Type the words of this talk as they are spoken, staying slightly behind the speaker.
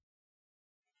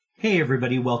Hey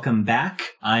everybody, welcome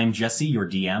back. I'm Jesse, your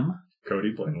DM.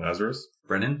 Cody playing Lazarus.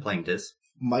 Brennan playing Dis.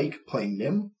 Mike playing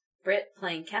Nim. Britt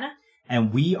playing Kenna.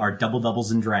 And we are Double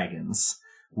Doubles and Dragons.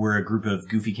 We're a group of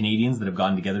goofy Canadians that have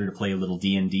gotten together to play a little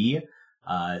D&D.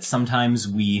 Sometimes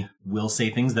we will say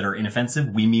things that are inoffensive.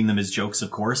 We mean them as jokes, of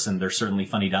course, and they're certainly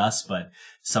funny to us, but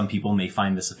some people may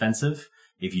find this offensive.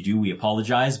 If you do, we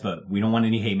apologize, but we don't want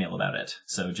any hate mail about it.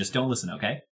 So just don't listen,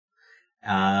 okay?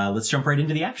 Let's jump right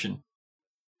into the action.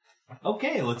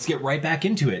 Okay, let's get right back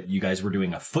into it. You guys were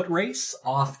doing a foot race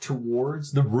off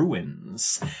towards the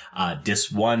ruins.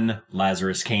 Dis won.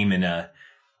 Lazarus came in I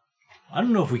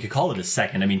don't know if we could call it a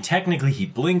second. I mean, technically he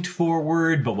blinked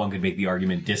forward, but one could make the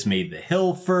argument Dis made the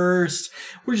hill first.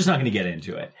 We're just not going to get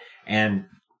into it. And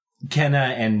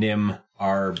Kenna and Nim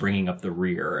are bringing up the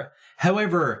rear.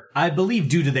 However, I believe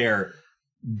due to their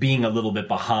being a little bit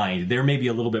behind, they're maybe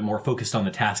a little bit more focused on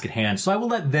the task at hand, so I will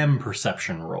let them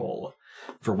perception roll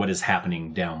for what is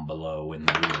happening down below in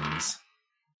the ruins.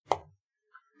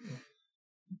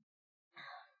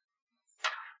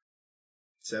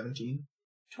 17.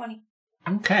 20.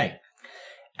 Okay.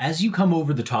 As you come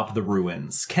over the top of the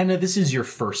ruins, Kenna, this is your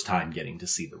first time getting to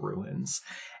see the ruins.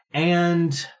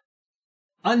 And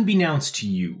unbeknownst to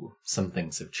you, some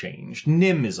things have changed.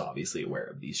 Nim is obviously aware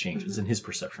of these changes, and his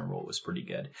perception roll was pretty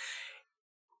good.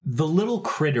 The little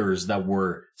critters that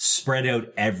were spread out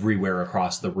everywhere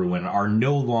across the ruin are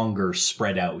no longer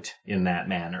spread out in that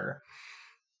manner,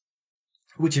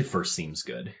 which at first seems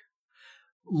good.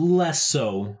 Less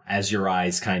so as your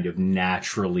eyes kind of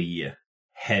naturally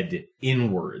head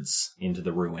inwards into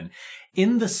the ruin.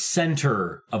 In the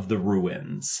center of the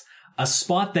ruins, a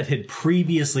spot that had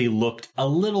previously looked a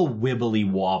little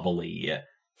wibbly-wobbly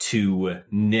to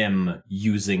Nim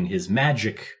using his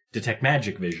detect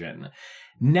magic vision,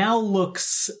 now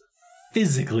looks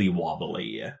physically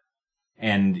wobbly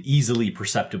and easily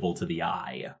perceptible to the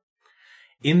eye.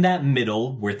 In that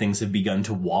middle, where things have begun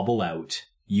to wobble out,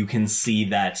 you can see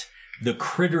that the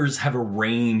critters have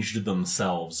arranged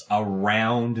themselves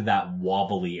around that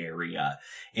wobbly area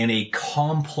in a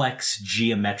complex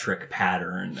geometric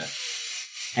pattern.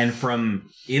 And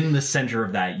from in the center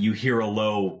of that, you hear a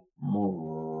low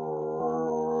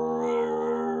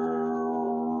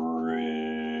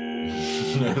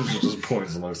Just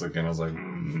points and looks like, and I was like,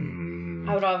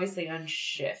 I would obviously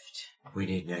unshift. We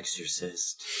need an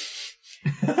exorcist.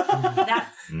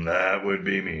 That would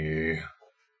be me.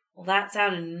 Well, that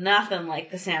sounded nothing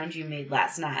like the sound you made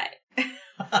last night.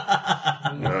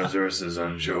 Lazarus is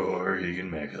unsure he can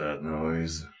make that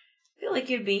noise. I feel like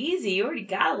it'd be easy. You already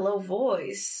got a low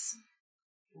voice.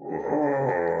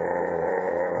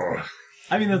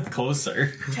 I mean, that's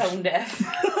closer. Tone deaf.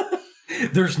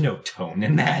 There's no tone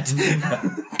in that,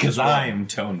 because I'm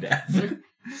tone deaf.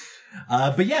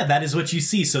 But yeah, that is what you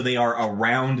see. So they are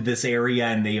around this area,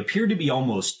 and they appear to be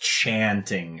almost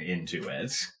chanting into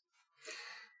it.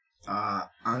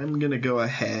 I'm going to go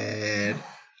ahead.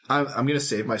 I'm going to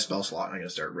save my spell slot, and I'm going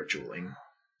to start ritualing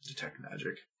detect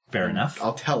magic. Fair enough.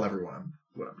 I'll tell everyone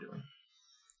what I'm doing.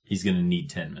 He's going to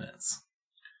need 10 minutes.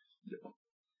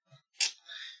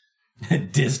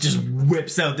 Dis just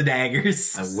whips out the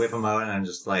daggers. I whip them out and I'm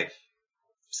just like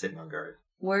sitting on guard.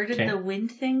 Where did Okay. the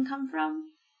wind thing come from?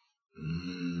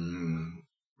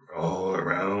 All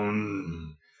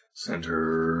around,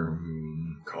 center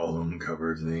column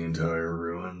covered the entire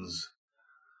ruins.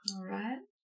 Alright.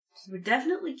 So we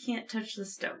definitely can't touch the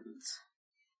stones.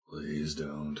 Please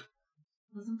don't.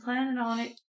 Wasn't planning on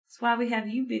it. That's why we have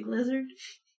you, big lizard.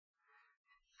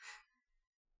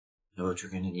 Know what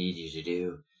we're gonna need you to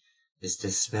do is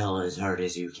to spell as hard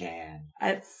as you can.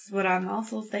 That's what I'm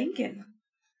also thinking.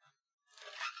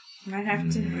 Might have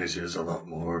to... It is a lot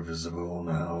more visible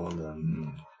now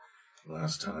than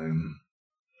last time.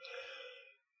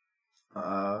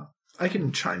 I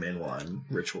can chime in while I'm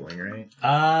ritualing, right?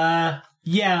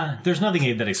 Yeah, there's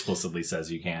nothing that explicitly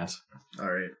says you can't.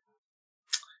 All right.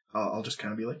 I'll just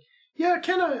kind of be like, yeah,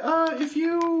 Kenna,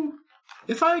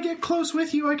 if I get close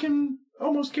with you, I can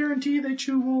almost guarantee that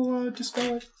you will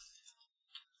dispel it.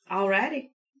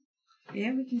 Alrighty.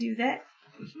 Yeah, we can do that.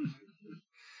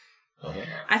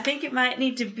 I think it might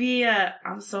need to be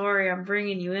I'm sorry I'm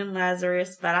bringing you in,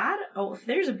 Lazarus, but if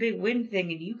there's a big wind thing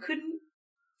and you couldn't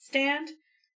stand,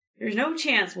 there's no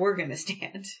chance we're gonna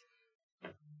stand.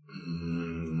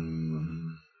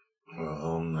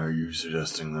 Well, are you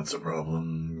suggesting that's a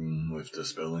problem with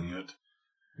dispelling it?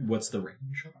 What's the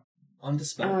range on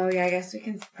dispel? Oh, yeah, I guess we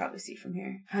can probably see from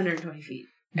here. 120 feet.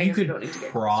 I You guess we could don't need to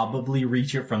get probably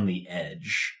reach it from the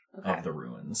edge Okay. of the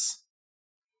ruins.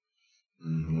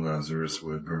 Lazarus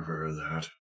would prefer that.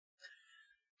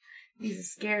 He's a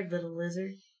scared little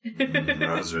lizard.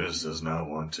 Lazarus does not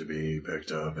want to be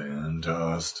picked up and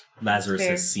tossed. Lazarus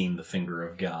Fair. has seen the finger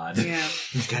of God. Yeah.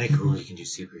 It's kind of cool you can do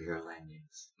superhero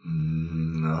landings.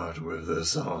 Not with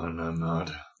this on, I'm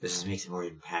not. This just makes it more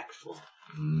impactful.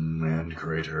 And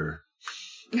crater.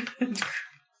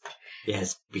 Yeah,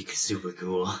 it's super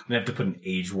cool. I'm gonna have to put an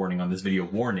age warning on this video.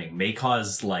 Warning, may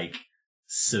cause, like,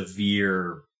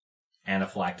 severe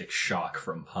anaphylactic shock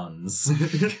from puns.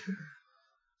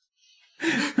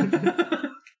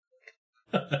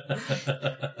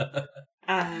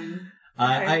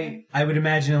 I would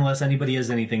imagine, unless anybody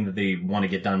has anything that they want to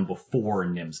get done before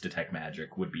Nim's Detect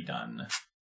Magic would be done,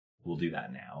 we'll do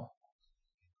that now.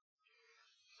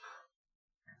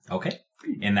 Okay.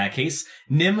 In that case,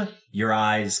 Nim, your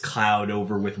eyes cloud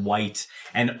over with white,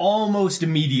 and almost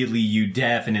immediately you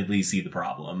definitely see the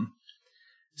problem.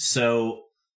 So,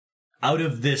 out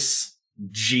of this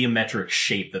geometric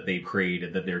shape that they've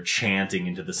created, that they're chanting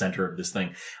into the center of this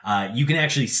thing, you can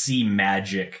actually see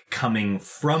magic coming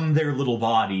from their little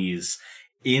bodies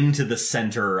into the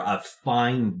center, a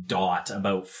fine dot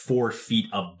about 4 feet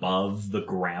above the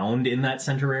ground in that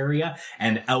center area.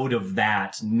 And out of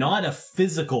that, not a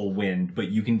physical wind,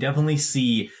 but you can definitely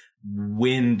see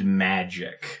wind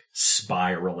magic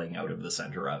spiraling out of the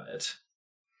center of it.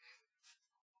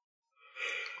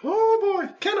 Oh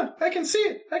boy, Kenna, I can see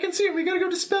it. I can see it. We gotta go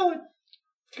dispel it.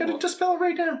 Gotta dispel it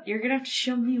right now. You're gonna have to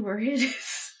show me where it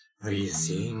is. Are you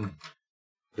seeing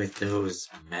with those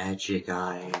magic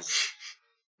eyes?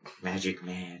 Magic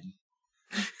man.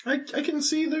 I can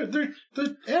see the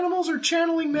animals are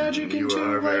channeling magic You into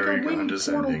are like very a wind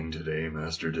condescending portal. today,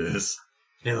 Master Dis.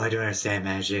 No, I don't understand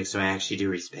magic, so I actually do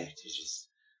respect. It's just...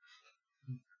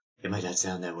 It might not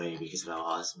sound that way because of how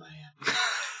awesome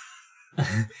I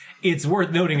am. It's worth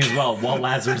noting as well, while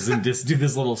Lazarus and Dis do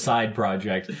this little side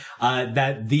project,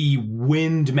 that the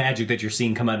wind magic that you're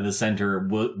seeing come out of the center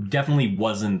definitely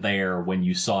wasn't there when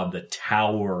you saw the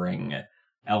towering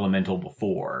elemental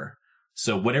before.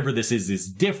 So whatever this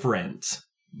is different,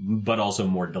 but also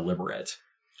more deliberate.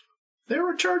 They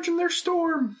were charging their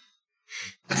storm.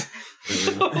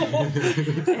 And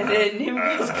then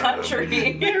Nimby's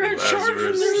country.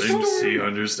 Lazarus thinks he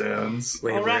understands.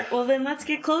 Wait, All right, well then let's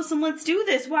get close and let's do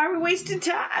this. Why are we wasting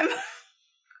time?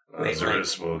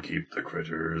 Lazarus will keep the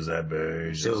critters at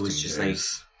bay. So it was just like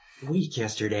weak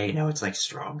yesterday, now it's like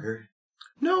stronger.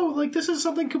 No, like this is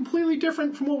something completely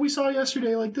different from what we saw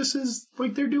yesterday. Like this is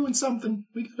like they're doing something.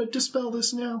 We gotta dispel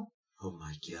this now. Oh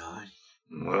my god.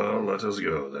 Well, let us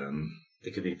go then.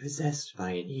 They could be possessed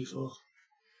by an evil.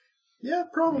 Yeah,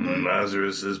 probably.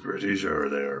 Lazarus is pretty sure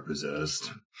they are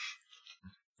possessed.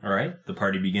 All right, the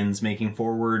party begins making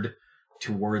forward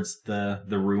towards the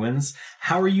ruins.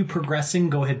 How are you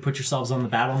progressing? Go ahead, put yourselves on the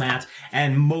battle mat.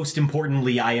 And most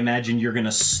importantly, I imagine you're going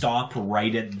to stop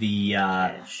right at the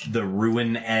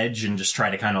ruin edge and just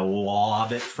try to kind of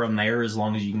lob it from there as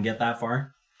long as you can get that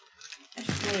far.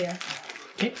 Yeah.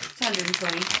 Okay. It's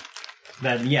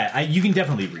 120. You can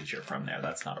definitely reach it from there.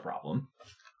 That's not a problem.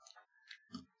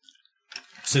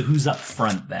 So who's up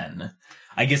front then?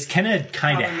 I guess Kenna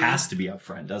kind of has to be up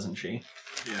front, doesn't she?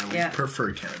 Yeah, we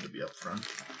prefer Kenna to be up front.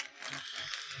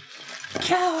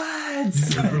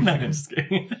 Cowards! No, I'm just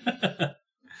kidding.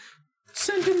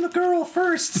 Send in the girl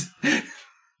first.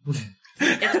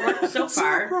 It's worked so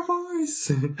far. Sacrifice!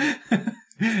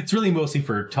 It's really mostly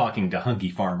for talking to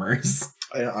hunky farmers.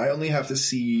 I only have to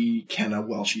see Kenna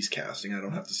while she's casting. I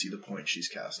don't have to see the point she's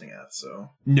casting at,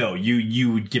 so... No,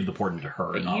 you would give the portent to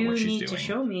her, But not you what she's need doing. to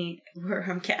show me where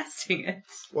I'm casting it.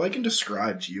 Well, I can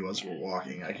describe to you as we're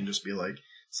walking. I can just be like,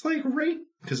 it's like right...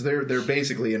 Because they're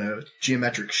basically in a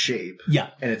geometric shape.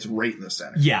 Yeah. And it's right in the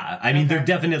center. Yeah, I mean, they're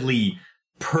definitely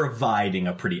providing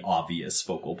a pretty obvious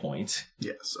focal point.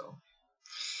 Yeah, so...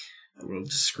 I will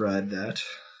describe that.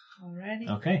 Alrighty.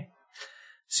 Okay.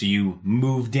 So you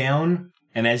move down,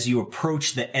 and as you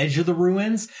approach the edge of the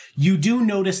ruins, you do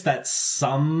notice that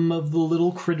some of the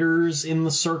little critters in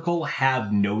the circle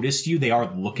have noticed you. They are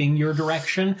looking your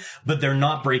direction, but they're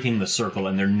not breaking the circle,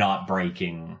 and they're not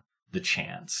breaking the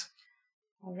chant.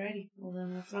 Alrighty. Well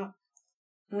then let's not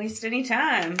waste any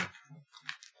time.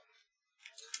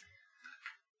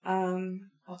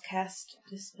 I'll cast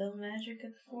Dispel Magic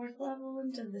at the 4th level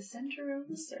into the center of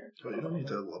the circle. But you don't need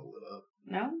to level it up.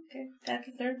 No? Okay. At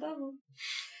the 3rd level.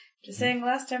 Just saying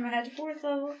last time I had a 4th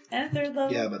level and a 3rd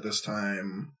level. Yeah, but this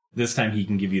time... This time he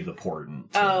can give you the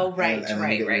portent. Oh, right, and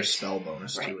then you get your right. spell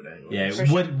bonus to it anyway. Yeah, For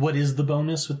sure. what is the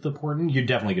bonus with the portent? You're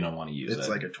definitely going to want to use it. It's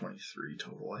like a 23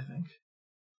 total, I think.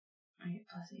 I get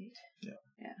 +8.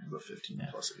 The 15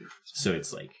 Yeah. plus 8. So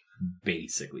it's like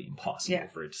basically impossible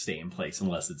for it to stay in place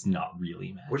unless it's not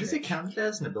really magic. What does it count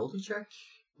as an ability check?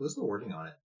 What was the wording on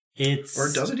it? It's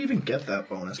Or does it even get that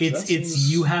bonus? 'Cause that It's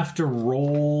seems- you have to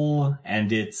roll,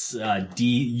 and it's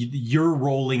you're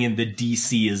rolling, and the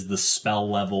DC is the spell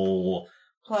level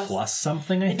plus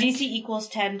something. I The think. DC equals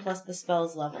 10 plus the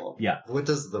spell's level. Yeah, What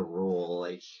does the roll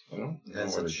like I don't know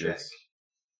as what a it check? gets.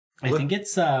 I think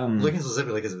it's Looking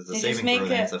specifically because if it's a They just saving make throw,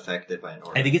 then it- it's affected by an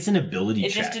order. I think it's an ability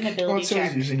It's check. just an Oh, ability it says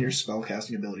check. using your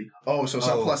spellcasting ability. Oh, so it's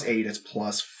not Oh. plus 8, it's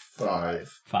plus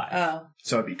 5. 5. Oh,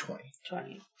 So it'd be 20.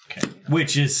 20. Okay,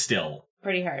 which is still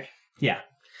Pretty hard. yeah.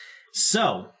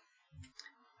 So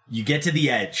you get to the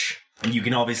edge, and you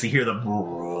can obviously hear the.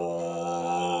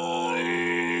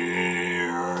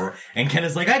 And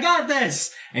Kenna's like, I got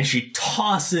this! And she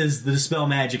tosses the dispel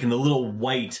magic, and the little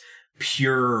white,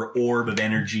 pure orb of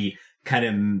energy kind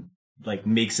of like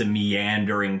makes a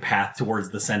meandering path towards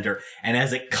the center. And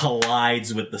as it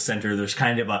collides with the center, there's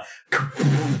kind of a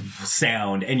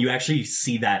sound, and you actually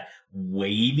see that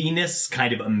waviness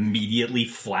kind of immediately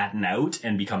flatten out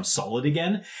and become solid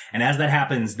again. And as that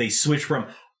happens, they switch from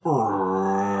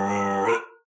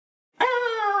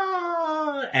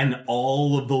and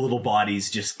all of the little bodies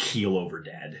just keel over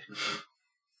dead.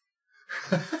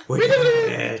 Wait a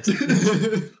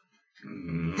minute.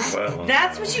 Well,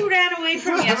 That's what you ran away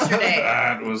from yesterday.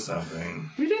 That was something.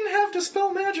 We didn't have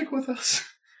dispel magic with us.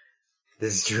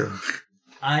 This is true.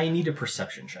 I need a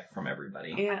perception check from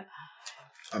everybody. Yeah.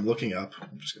 I'm looking up.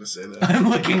 I'm just going to say that. I'm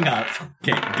looking up.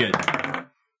 Okay, good.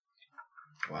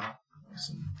 Wow.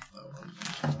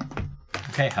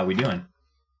 Okay, how we doing?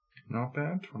 Not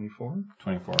bad. 24.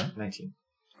 24. 19.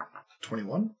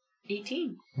 21?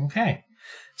 18. Okay.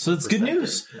 So it's good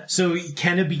news. So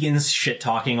Kenna begins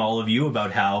shit-talking all of you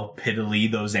about how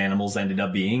piddly those animals ended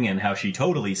up being and how she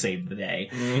totally saved the day.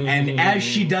 And as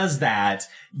she does that,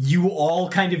 you all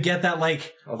kind of get that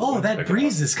like, oh, that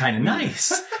breeze is kind of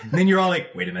nice. And then you're all like,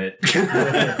 wait a minute.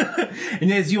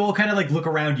 And as you all kind of like look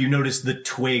around, you notice the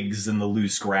twigs and the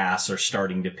loose grass are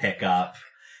starting to pick up.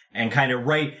 And kind of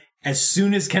right as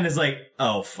soon as Kenna's like,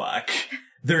 oh, fuck.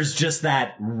 There's just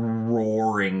that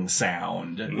roaring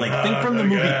sound. Like, think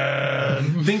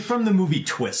from the movie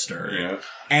Twister. Yeah.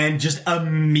 And just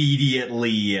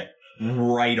immediately,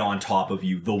 right on top of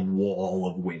you, the wall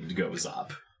of wind goes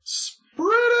up. Spread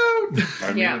out! I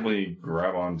immediately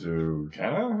grab onto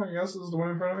Kenna, I guess is the one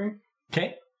in front of me.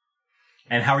 Okay?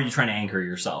 And how are you trying to anchor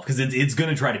yourself? Because it's going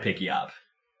to try to pick you up.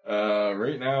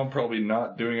 Right now, probably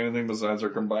not doing anything besides our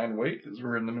combined weight, because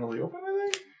we're in the middle of the open, I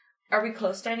think. Are we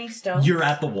close to any stones? You're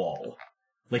at the wall.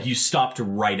 Like, you stopped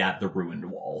right at the ruined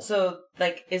wall. So,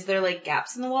 like, is there, like,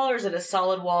 gaps in the wall, or is it a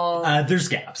solid wall? There's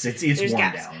gaps. It's There's worn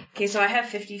gaps. down. Okay, so I have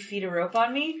 50 feet of rope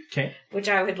on me, Okay. which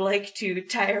I would like to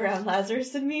tie around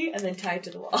Lazarus and me, and then tie it to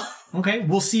the wall. Okay,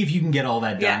 we'll see if you can get all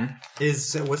that done.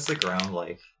 What's the ground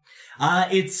like?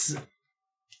 It's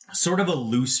sort of a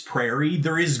loose prairie.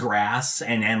 There is grass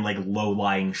and like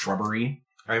low-lying shrubbery.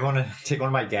 I want to take one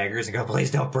of my daggers and go, please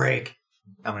don't break.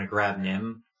 I'm going to grab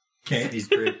Nim. Okay. He's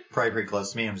probably pretty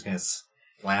close to me. I'm just going to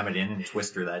slam it in and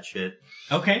twist her that shit.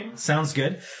 Okay, sounds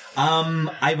good.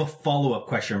 I have a follow-up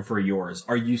question for yours.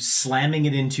 Are you slamming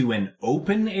it into an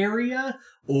open area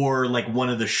or like one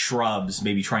of the shrubs,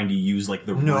 maybe trying to use like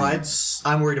the roots?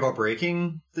 I'm worried about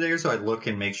breaking the dagger, so I'd look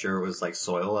and make sure it was like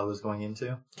soil I was going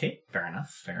into. Okay, fair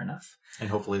enough. And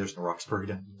hopefully there's no rocks buried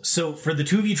in. So for the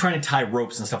two of you trying to tie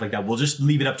ropes and stuff like that, we'll just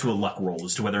leave it up to a luck roll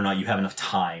as to whether or not you have enough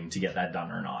time to get that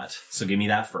done or not. So give me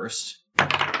that first.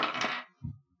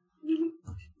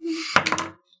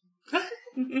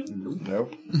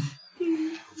 Nope.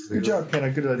 Good job, Kenna.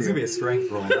 Good It's going to be idea. a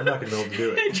strength roll. I'm not going to be able to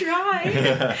do I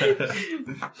it.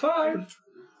 tried. 5.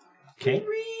 Okay. 3.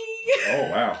 Oh,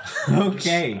 wow.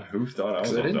 Okay. Who thought I was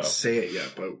Because I on didn't top? say it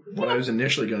yet, but what I was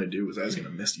initially going to do was I was going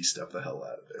to Misty Step the hell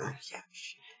out of there. Yeah,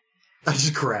 shit. I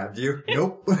just grabbed you.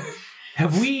 Nope.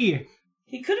 Have we...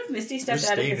 He could have Misty stepped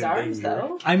You're out of his staying in arms, danger.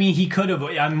 though. I mean, he could have...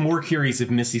 I'm more curious if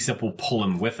Misty Step will pull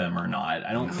him with him or not.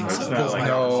 I don't think It's so. not like,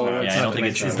 No, it's Yeah, not I don't think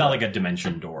dimension it's not like a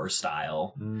dimension door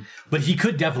style. Mm. But he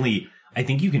could definitely... I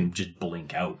think you can just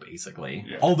blink out, basically.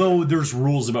 Yeah. Although there's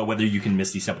rules about whether you can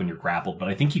Misty Step when you're grappled, but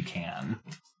I think you can.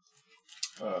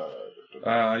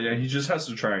 Yeah, he just has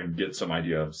to try and get some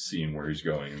idea of seeing where he's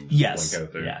going. And Yes. blink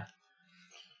out there. Yeah.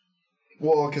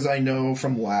 Well, because I know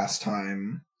from last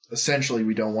time, essentially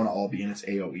we don't want to all be in its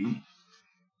AoE.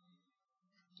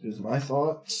 Is my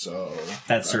thought, so...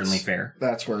 That's certainly fair.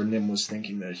 That's where Nim was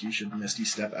thinking that he should Misty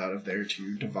Step out of there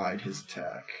to divide his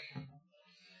attack.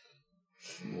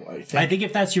 Well, I think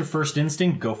if that's your first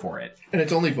instinct, go for it. And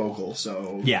it's only vocal,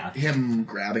 so Yeah. him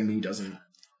grabbing me doesn't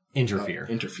Interfere.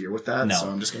 interfere with that. No. So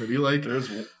I'm just going to be like,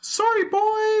 sorry,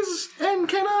 boys, and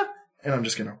Kenna. And I'm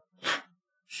just going to...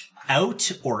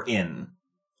 Out or in?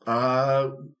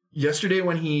 yesterday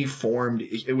when he formed,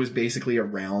 it was basically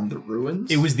around the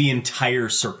ruins? It was the entire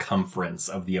circumference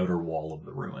of the outer wall of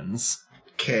the ruins.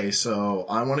 Okay, so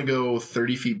I want to go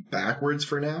 30 feet backwards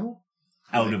for now.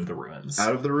 Out of the ruins.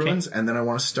 Out of the ruins, and then I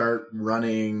want to start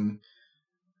running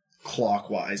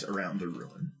clockwise around the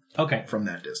ruin. Okay. From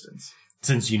that distance.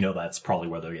 Since you know that's probably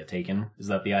where they'll get taken. Is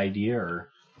that the idea, or?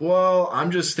 Well,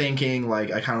 I'm just thinking, like,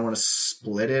 I kind of want to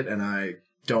split it, and I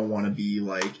don't want to be,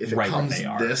 like, if it comes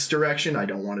this direction, I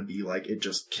don't want to be, like, it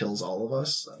just kills all of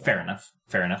us. So. Fair enough.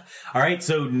 All right,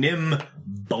 so Nim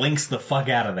blinks the fuck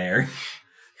out of there.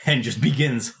 And just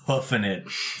begins hoofing it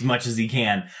as much as he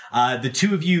can. The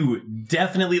two of you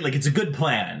definitely, like, it's a good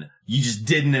plan. You just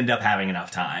didn't end up having enough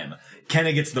time.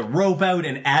 Kenna gets the rope out,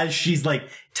 and as she's, like,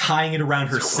 tying it around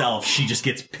herself, she just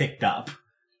gets picked up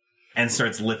and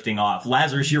starts lifting off.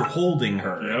 Lazarus, you're holding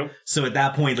her. Yep. So at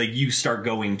that point, like, you start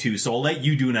going too. So I'll let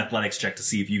you do an athletics check to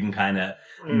see if you can kind of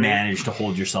manage to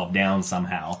hold yourself down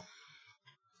somehow.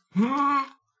 I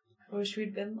wish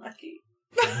we'd been lucky.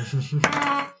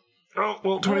 Oh,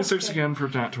 well, 26 again for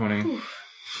nat 20.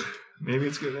 Maybe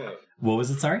it's good now. What was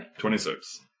it, sorry?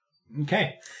 26.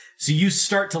 Okay. So you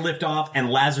start to lift off, and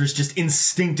Lazarus just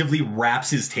instinctively wraps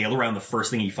his tail around the first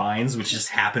thing he finds, which just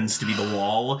happens to be the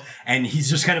wall, and he's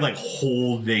just kind of like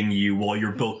holding you while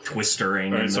you're both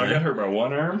twistering. Alright, so I got hurt by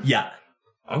one arm? Yeah.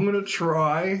 I'm gonna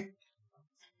try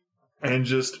and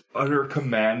just utter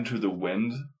command to the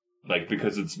wind. Like,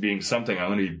 because it's being something, I'm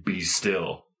gonna be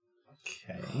still.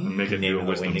 Okay. And make it do a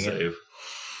wisdom save.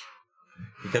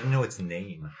 You gotta know its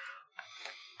name.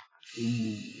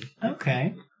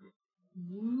 Okay.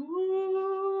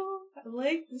 Ooh, I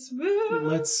like this move.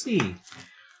 Let's see.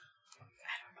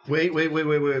 Wait.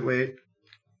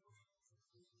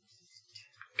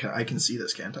 I can see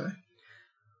this, can't I?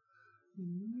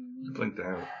 You blinked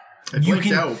out. I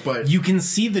blinked out, but... You can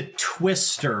see the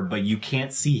twister, but you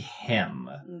can't see him.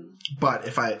 But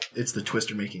it's the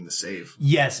twister making the save.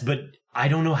 Yes, but I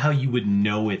don't know how you would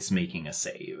know it's making a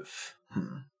save.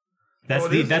 That's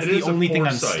the only thing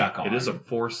I'm stuck on. It is a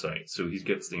foresight, so he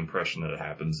gets the impression that it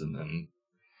happens, and then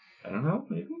I don't know,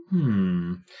 maybe.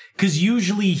 Because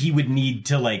usually he would need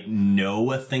to like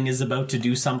know a thing is about to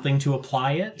do something to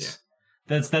apply it.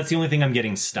 Yeah. That's the only thing I'm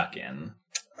getting stuck in.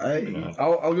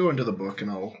 I'll go into the book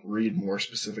and I'll read more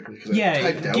specifically because I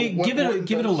typed out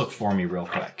give it a look for me real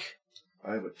quick.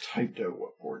 I have typed out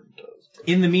what Borden does.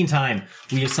 In the meantime,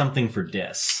 we have something for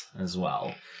Dis as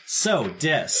well. So,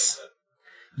 Dis,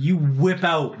 you whip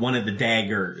out one of the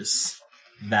daggers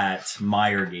that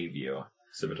Meyer gave you.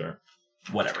 Scimitar.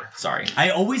 Whatever. Sorry.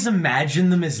 I always imagine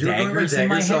them as daggers in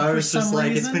my head so I for was just some like,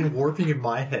 reason. it's been warping in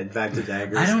my head back to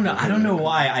daggers. I don't know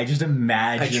why. I just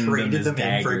imagine them as daggers. I traded them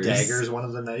in for daggers one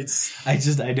of the nights. I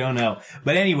don't know.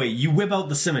 But anyway, you whip out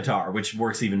the scimitar, which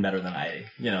works even better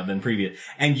than previous,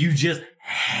 and you just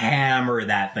hammer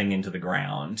that thing into the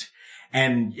ground.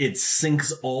 And it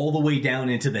sinks all the way down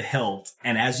into the hilt.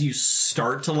 And as you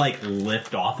start to like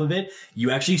lift off of it, you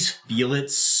actually feel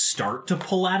it start to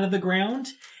pull out of the ground.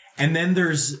 And then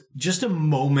there's just a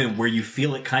moment where you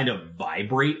feel it kind of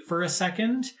vibrate for a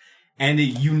second. And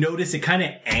you notice it kind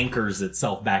of anchors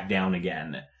itself back down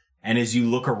again. And as you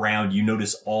look around, you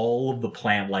notice all of the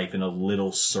plant life in a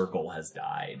little circle has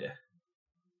died.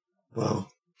 Whoa.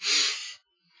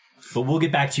 But we'll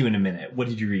get back to you in a minute. What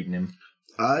did you read, Nim?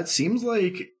 It seems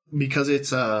like because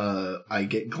it's I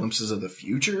get glimpses of the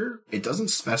future, it doesn't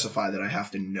specify that I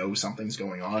have to know something's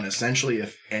going on. Essentially,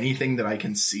 if anything that I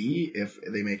can see, if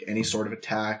they make any sort of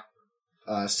attack,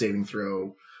 saving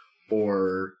throw,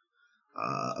 or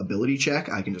ability check,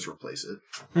 I can just replace it.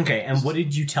 Okay, and what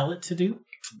did you tell it to do?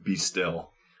 Be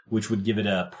still. Which would give it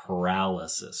a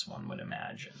paralysis, one would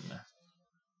imagine.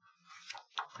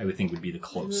 I would think would be the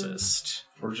closest.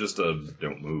 Or just a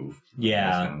don't move.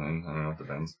 Yeah. Kind of thing. I don't know, it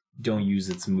depends. Don't use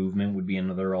its movement would be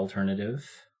another alternative.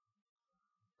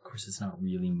 Of course, it's not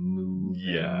really moving.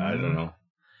 Yeah, I don't know.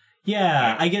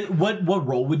 Yeah, I get. What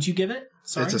roll would you give it?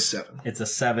 Sorry? It's a 7. It's a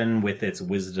 7 with its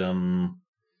wisdom.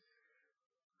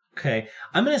 Okay,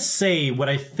 I'm going to say what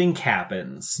I think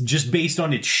happens, just based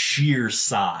on its sheer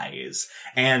size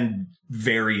and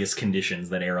various conditions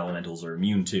that air elementals are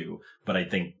immune to, but I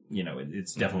think,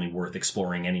 it's definitely worth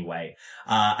exploring anyway.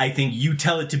 I think you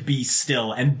tell it to be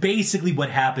still, and basically what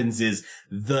happens is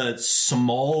the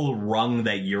small rung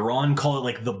that you're on, call it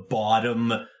like the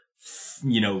bottom,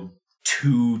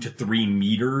 2 to 3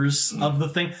 meters of the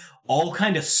thing, all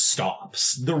kind of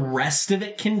stops. The rest of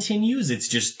it continues. It's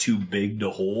just too big to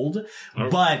hold. Oh.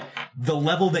 But the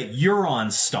level that you're on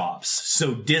stops.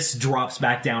 So Dis drops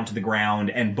back down to the ground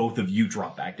and both of you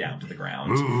drop back down to the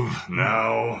ground. Move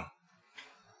now.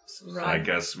 run. I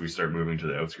guess we start moving to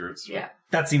the outskirts. Yeah.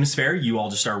 That seems fair. You all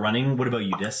just start running. What about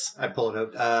you, Dis? I pull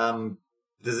it out.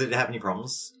 Does it have any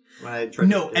problems when I try?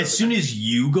 No, as soon as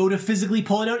you go to physically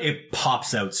pull it out, it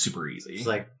pops out super easy. it's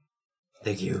like,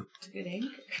 thank you. It's a good anchor.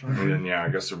 And then, I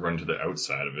guess to run to the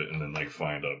outside of it and then,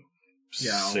 find a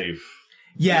safe...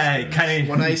 Yeah, kind of.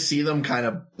 When I see them kind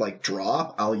of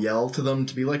drop, I'll yell to them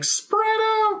to be spread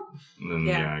out. And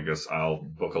then, I guess I'll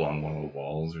book along one of the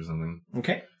walls or something.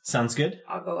 Okay, sounds good.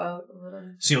 I'll go out a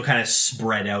little. So you'll kind of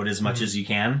spread out as much as you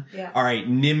can. Yeah. All right,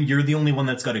 Nim, you're the only one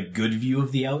that's got a good view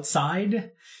of the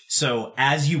outside. So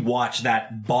as you watch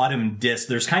that bottom disc,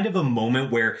 there's kind of a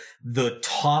moment where the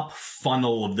top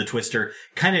funnel of the twister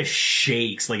kind of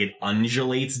shakes, it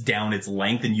undulates down its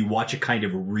length, and you watch it kind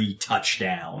of retouch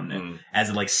down as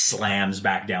it slams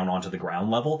back down onto the ground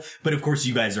level. But of course,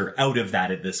 you guys are out of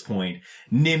that at this point.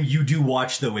 Nim, you do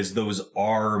watch though as those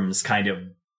arms kind of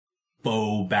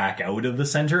bow back out of the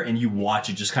center, and you watch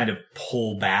it just kind of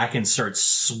pull back and start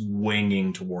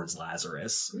swinging towards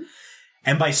Lazarus.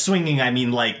 And by swinging, I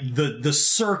mean, the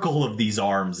circle of these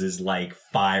arms is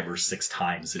 5 or 6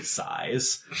 times his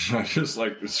size. I just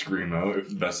to scream out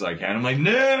as best I can. I'm like,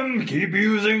 Nim, keep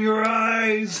using your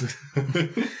eyes!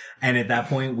 And at that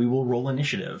point, we will roll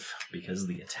initiative, because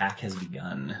the attack has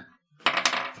begun.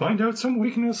 Find out some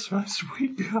weakness, my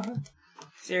sweet guy.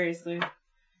 Seriously.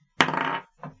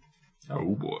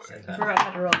 Oh boy. I forgot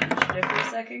how to roll initiative for a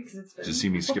second, because it's been... Just see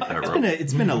me skip that rope.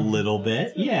 It's been a little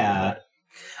bit, yeah.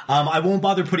 I won't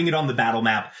bother putting it on the battle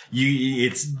map.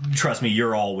 Trust me,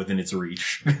 you're all within its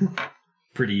reach.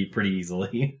 pretty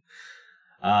easily.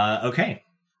 Okay.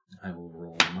 I will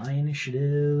roll my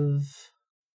initiative.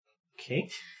 Okay.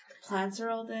 Plants are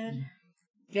all dead.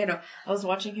 Yeah, no. I was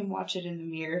watching him watch it in the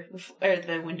mirror, or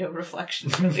the window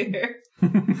reflection earlier.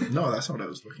 No, that's not what I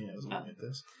was looking at. I was looking at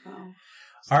this. Oh.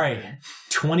 All right.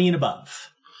 20 and above.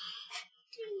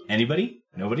 Anybody?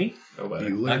 Nobody?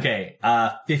 Nobody. Okay.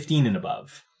 15 and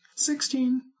above.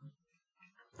 16.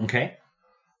 Okay.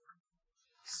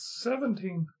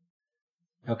 17.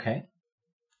 Okay.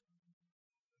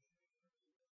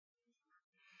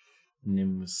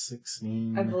 Nim was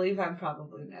 16. I believe I'm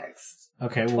probably next.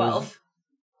 Okay. 12.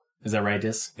 Is that right,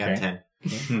 Dis? Got 10.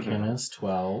 Okay. Ken is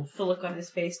 12. The look on his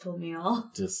face told me all.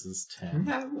 Dis is 10.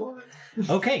 That one.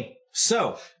 Okay.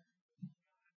 So,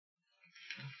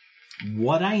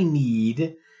 what I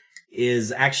need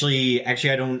is actually I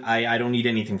don't need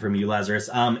anything from you, Lazarus.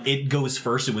 It goes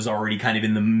first. It was already kind of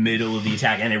in the middle of the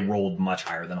attack, and it rolled much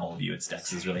higher than all of you. Its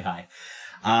dex is really high.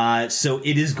 So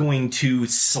it is going to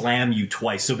slam you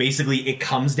twice. So basically it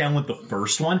comes down with the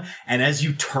first one, and as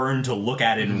you turn to look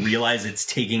at it and realize it's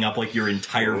taking up your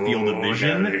entire field of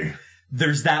vision, Daddy.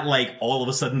 there's that all of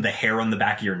a sudden the hair on the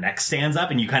back of your neck stands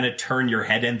up, and you kind of turn your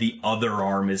head, and the other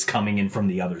arm is coming in from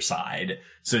the other side.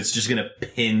 So it's just going to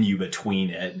pin you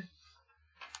between it.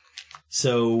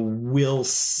 So we'll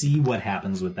see what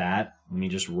happens with that. Let me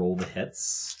just roll the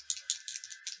hits.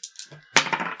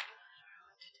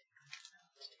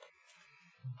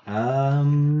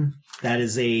 That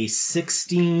is a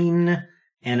 16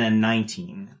 and a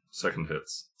 19. Second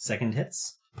hits. Second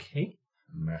hits. Okay.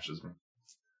 Matches me.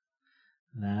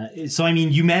 So, I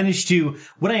mean, you manage to...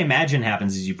 What I imagine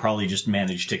happens is you probably just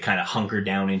manage to kind of hunker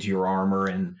down into your armor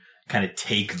and kind of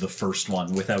take the first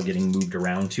one without getting moved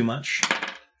around too much.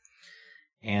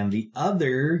 And the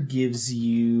other gives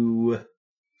you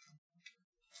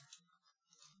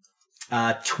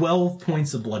 12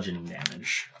 points of bludgeoning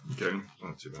damage. Okay,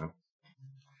 not too bad.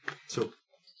 So,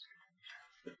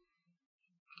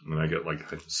 And then I get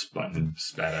spun and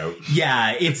spat out.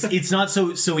 Yeah, it's not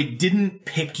so it didn't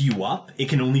pick you up. It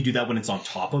can only do that when it's on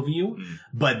top of you.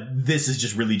 But this is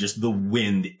just really just the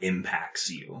wind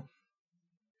impacts you.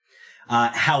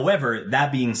 However,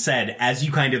 that being said, as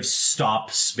you kind of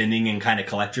stop spinning and kind of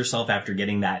collect yourself after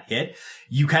getting that hit,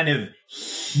 you kind of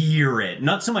hear it.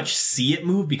 Not so much see it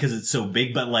move because it's so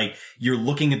big, but you're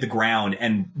looking at the ground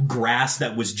and grass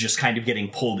that was just kind of getting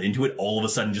pulled into it all of a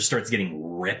sudden just starts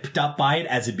getting ripped up by it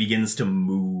as it begins to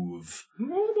move.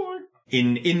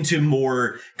 Into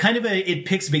more kind of it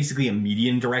picks basically a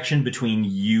median direction between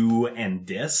you and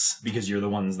Dis, because you're the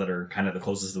ones that are kind of the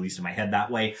closest, at least in my head, that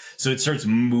way. So it starts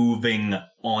moving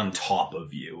on top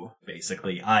of you,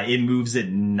 basically. It moves at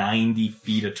 90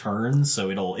 feet a turn, so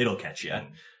it'll catch you.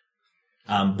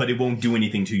 But it won't do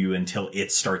anything to you until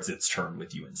it starts its turn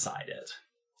with you inside it.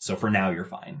 So for now, you're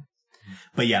fine.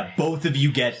 But yeah, both of you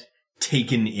get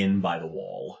taken in by the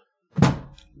wall.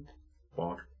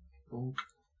 Bonk.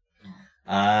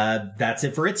 That's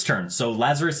it for its turn. So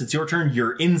Lazarus, it's your turn.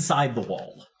 You're inside the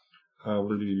wall.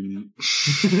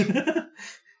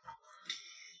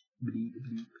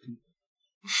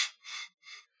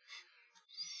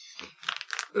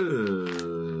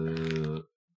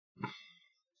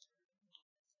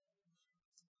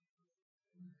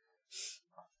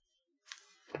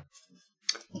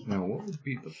 Now, what would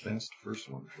be the best first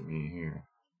one for me here?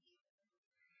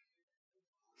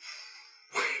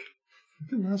 What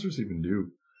can Lazarus even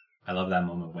do? I love that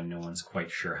moment when no one's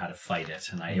quite sure how to fight it,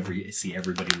 and I see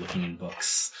everybody looking in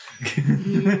books.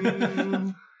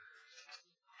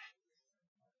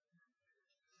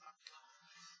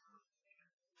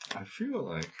 I feel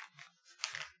like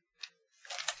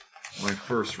my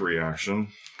first reaction,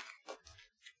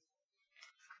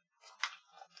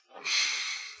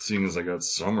 seeing as I got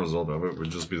some result of it, would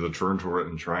just be to turn to it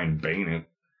and try and bane it.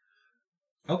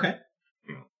 Okay.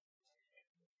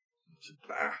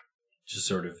 Ah, Just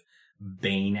sort of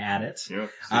bane at it. yep.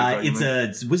 It's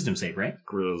a wisdom save, right?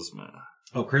 charisma.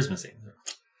 Oh, charisma save.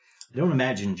 I don't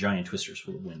imagine giant twisters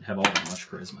full of wind have all that much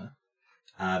charisma.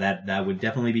 That would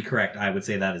definitely be correct. I would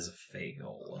say that is a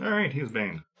fail. All right, he's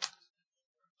baned.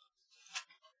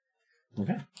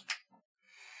 Okay.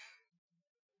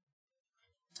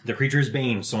 The creature is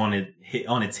bane, so on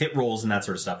its hit rolls and that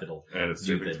sort of stuff, it'll And it's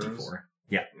do saving the throws? d4.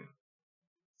 Yeah.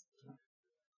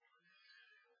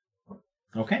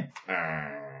 Okay.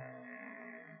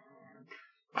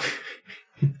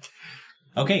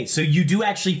 Okay, so you do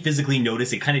actually physically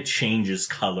notice it kind of changes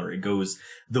color. It goes,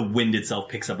 the wind itself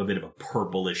picks up a bit of a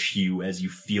purplish hue as you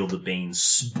feel the bane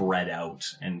spread out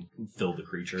and fill the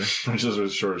creature. I just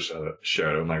was short of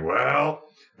shadow. I'm like, well,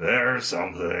 there's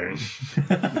something.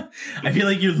 I feel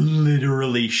like you're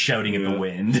literally shouting at the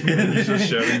wind. He's just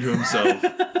shouting to himself.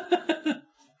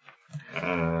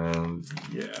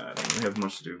 Yeah, I don't really have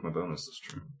much to do with my bonus this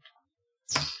turn.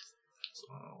 So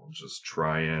I'll just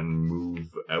try and move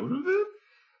out of it.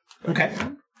 Okay.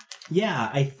 Yeah,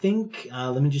 I think,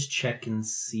 let me just check and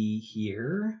see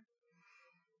here.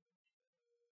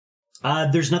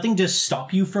 There's nothing to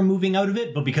stop you from moving out of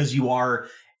it, but because you are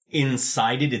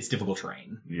inside it, it's difficult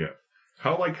terrain. Yeah.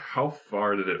 How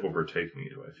far did it overtake me,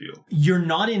 do I feel? You're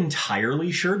not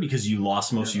entirely sure because you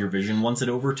lost most of your vision once it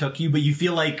overtook you, but you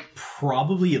feel like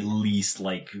probably at least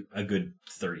like a good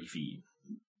 30 feet.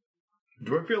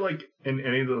 Do I feel like in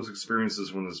any of those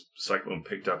experiences when this cyclone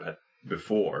picked up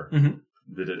before, Mhm.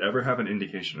 did it ever have an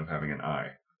indication of having an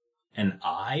eye? An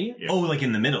eye? Yeah. Oh, like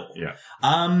in the middle. Yeah.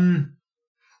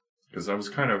 Because I was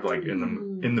kind of like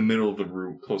in the middle of the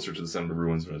room, closer to the center of the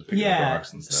ruins when I was picking up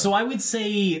rocks and stuff. So I would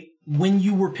say when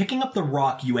you were picking up the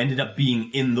rock, you ended up being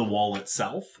in the wall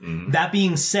itself. Mhm. That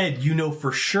being said, you know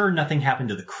for sure nothing happened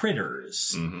to the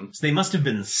critters. Mhm. So they must have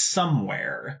been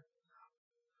somewhere.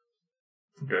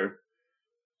 Okay.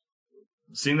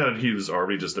 Seeing that he was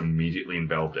already just immediately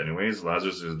enveloped anyways,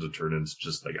 Lazarus is determined to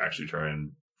just like actually try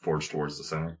and forge towards the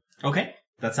center. Okay,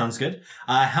 that sounds good.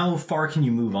 How far can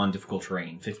you move on difficult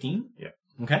terrain? 15? Yeah.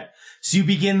 Okay. So you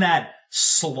begin that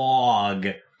slog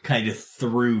kind of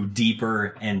through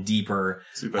deeper and deeper.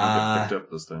 See if I can get picked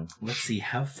up this time. Let's see,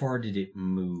 how far did it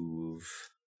move?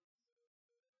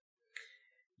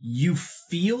 You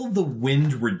feel the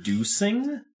wind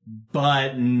reducing,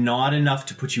 but not enough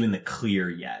to put you in the clear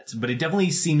yet. But it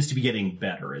definitely seems to be getting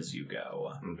better as you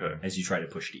go, Okay. as you try to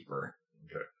push deeper.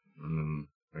 And then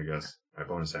I guess my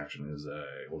bonus action is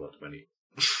hold on to my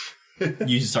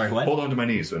knee. Sorry, what? Hold on to my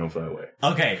knee so I don't fly away.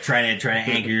 Okay, try to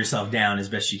anchor yourself down as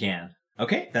best you can.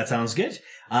 Okay, that sounds good.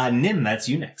 Nim, that's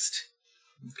you next.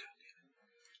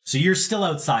 So you're still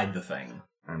outside the thing.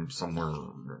 I'm somewhere.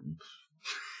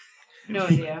 No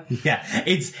idea. Yeah,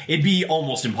 it'd be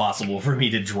almost impossible for me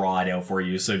to draw it out for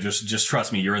you. So just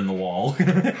trust me, you're in the wall.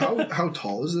 How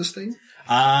tall is this thing?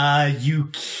 You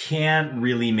can't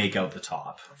really make out the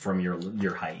top from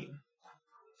your height.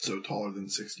 So taller than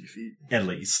 60 feet. At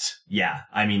least, yeah.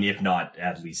 I mean, if not,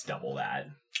 at least double that.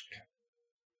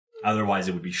 Otherwise,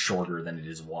 it would be shorter than it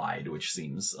is wide, which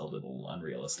seems a little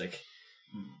unrealistic.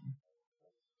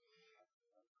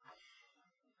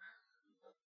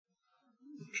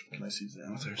 Can I see the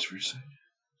Xanathars for a second?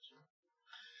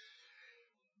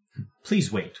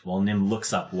 Please wait while Nim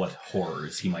looks up what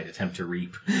horrors he might attempt to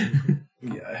reap.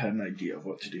 Yeah, I had an idea of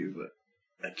what to do,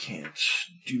 but I can't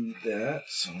do that,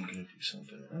 so I'm going to do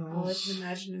something All I else. can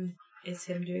imagine is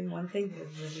him doing one thing that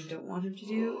I really don't want him to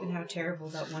do, and how terrible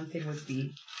that one thing would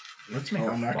be. Let's make Oh,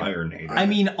 I'm a not gonna- fire nade. I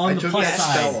mean, on I the took plus that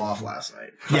side, spell off last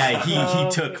night. yeah, he Oh,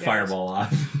 took okay. Fireball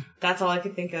off. That's all I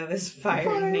could think of is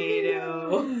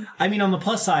Fire-nado. I mean, on the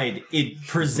plus side, it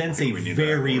presents a We need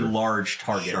very that word. large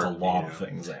target to Sharp lob needle.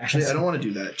 things at. Actually, I don't want to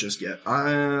do that just yet.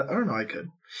 I don't know, I could.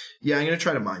 Yeah, I'm going to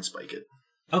try to mind spike it.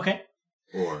 Okay.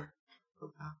 Or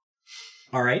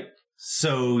All right.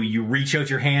 So you reach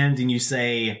out your hand and you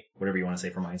say whatever you want to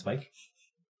say for Mind Spike.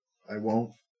 I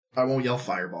won't I won't yell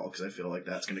fireball because I feel like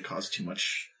that's going to cause too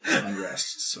much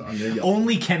unrest. So I'm going to yell.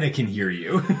 Only Kenna can hear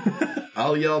you.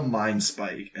 I'll yell Mind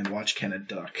Spike and watch Kenna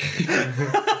duck.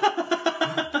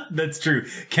 That's true.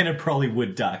 Kenna probably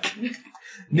would duck.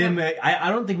 Nim, I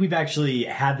don't think we've actually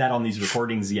had that on these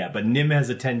recordings yet, but Nim has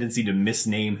a tendency to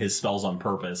misname his spells on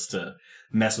purpose to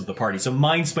mess with the party. So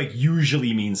Mind Spike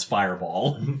usually means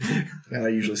fireball. And I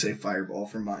usually say fireball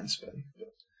for Mind Spike.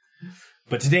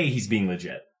 But today he's being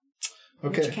legit.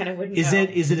 Okay. Which kind of wouldn't Is know. it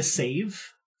a save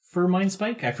for Mind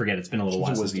Spike? I forget. It's been a little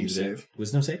while It's a since we wisdom used it. save.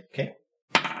 Wisdom save? Okay.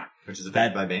 Which is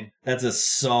affected by Bane. That's a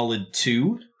solid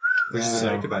 2. Which is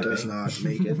affected by does Bane. not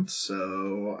make it,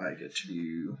 so I get to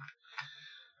do...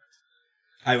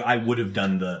 I would have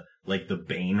done the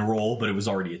Bane roll, but it was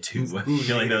already a 2. I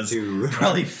feel like that was Two.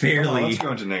 probably Oh, fairly... let's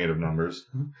go into negative numbers.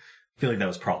 I feel like that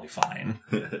was probably fine.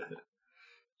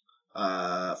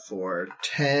 For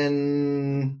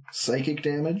 10 psychic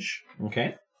damage,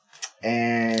 Okay.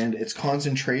 and it's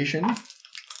concentration.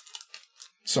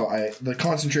 So the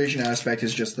concentration aspect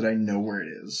is just that I know where it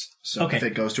is. So Okay. if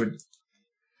it goes to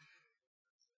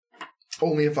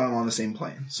only if I'm on the same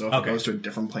plane. So if Okay. it goes to a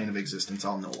different plane of existence,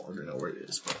 I'll no longer know where it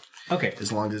is. But Okay.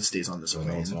 as long as it stays on this So no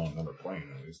plane. one's on another plane,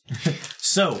 at least.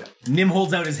 So, Nim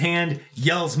holds out his hand,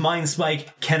 yells Mind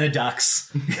Spike, Kenna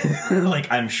ducks.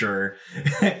 I'm sure.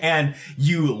 And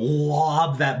you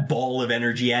lob that ball of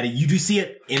energy at it. You do see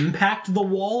it impact the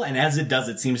wall, and as it does,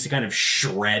 it seems to kind of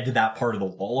shred that part of the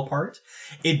wall apart.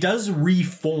 It does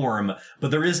reform,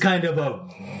 but there is kind of a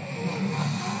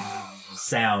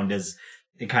sound as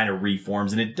it kind of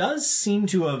reforms, and it does seem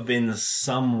to have in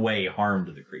some way harmed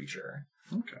the creature.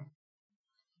 Okay.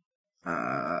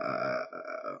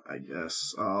 I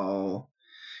guess I'll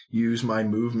use my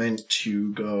movement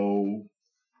to go.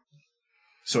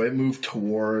 So it moved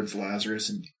towards Lazarus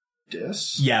and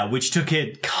Dis. Yeah, which took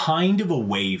it kind of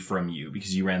away from you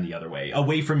because you ran the other way.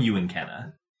 Away from you and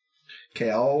Kenna. Okay,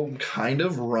 I'll kind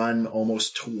of run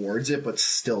almost towards it, but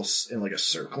still in like a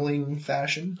circling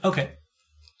fashion. Okay.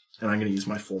 And I'm going to use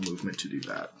my full movement to do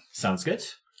that. Sounds good.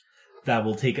 That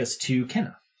will take us to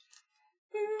Kenna.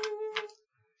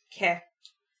 Okay.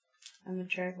 I'm gonna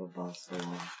try to go balls to the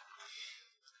wall.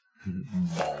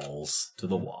 Balls to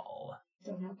the wall.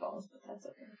 Don't have balls, but that's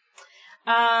okay.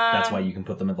 That's why you can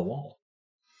put them at the wall.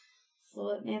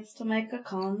 So it needs to make a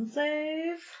con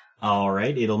save.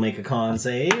 Alright, it'll make a con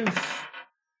save.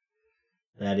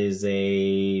 That is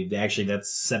actually,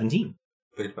 that's 17.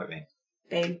 Affected by Bane.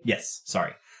 Bane. Yes,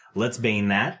 sorry. Let's bane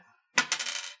that.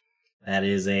 That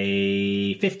is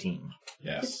a 15.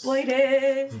 Yes. It's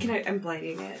blighted. I'm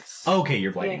blighting it. Okay,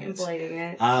 you're blighting Yeah, I'm it. blighting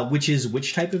it. Which is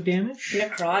which type of damage?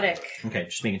 Necrotic. Okay,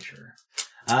 just making sure.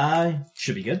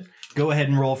 Should be good. Go ahead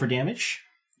and roll for damage.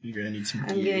 You're going to need some I'm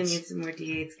gonna D8s. need some more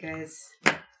D8s, guys.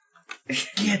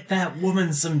 Get that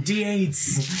woman some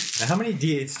D8s. Now, how many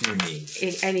D8s do you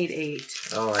need? I need 8.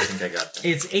 Oh, I think I got that.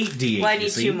 It's 8 D8. Well, I you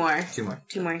need see. 2 more. 2 more.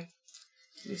 2 more. Let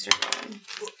me start rolling.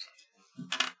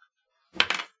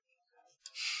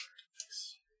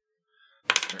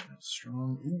 Starting out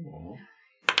strong. Ooh.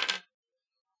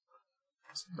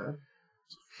 That's not bad.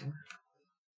 It's a 4.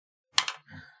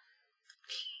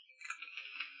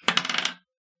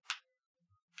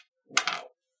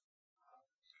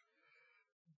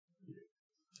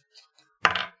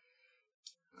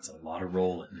 That's a lot of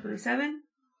rolling. 27?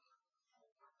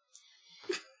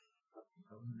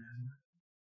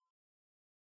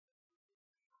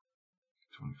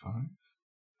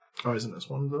 Oh, isn't this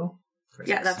one though?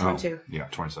 Yeah, that's one too. Yeah,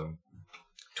 27.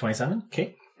 27?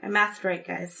 Okay. I mathed right,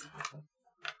 guys.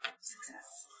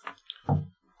 Success.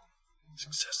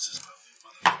 Success is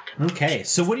moving, motherfucker. Okay,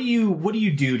 so what do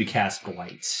you do to cast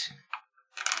Blight?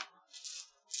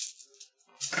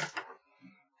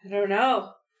 I don't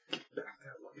know.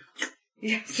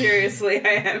 Yeah, seriously, I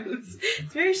am. It's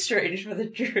very strange for the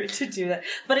druid to do that.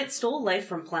 But it stole life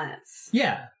from plants.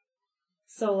 Yeah.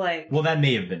 So, like, Well, that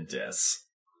may have been Dis.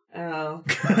 oh.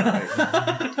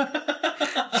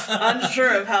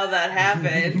 Unsure of how that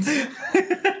happened.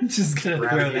 Just gonna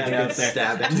throw that out there.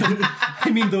 Stabbing. I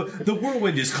mean, the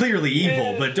whirlwind is clearly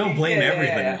evil, but don't blame Yeah,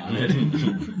 everything yeah. on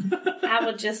it. I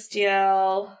would just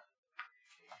yell,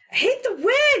 I hate the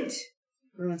wind!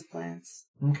 Ruins plants.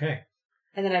 Okay.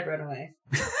 And then I'd run away.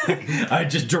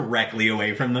 Just directly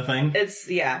away from the thing? It's,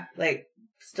 yeah, like,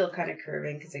 still kind of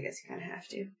curving, because I guess you kind of have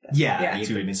to. But, Yeah, Yeah.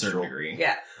 to a certain degree.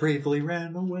 yeah. Bravely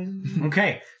ran away.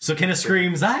 Okay, so Kenna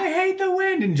screams, I hate the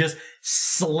wind, and just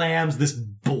slams this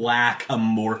black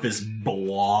amorphous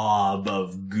blob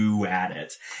of goo at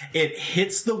it. It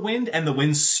hits the wind, and the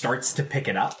wind starts to pick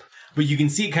it up, but you can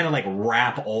see it kind of like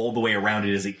wrap all the way around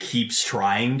it as it keeps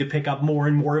trying to pick up more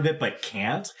and more of it, but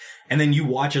can't. And then you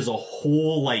watch as a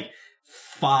whole, like,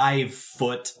 5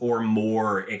 foot or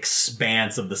more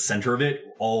expanse of the center of it,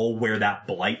 all where that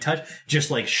blight touch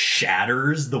just like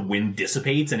shatters, the wind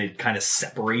dissipates, and it kind of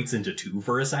separates into two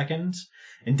for a second.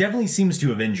 And definitely seems to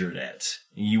have injured it.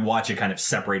 You watch it kind of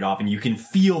separate off, and you can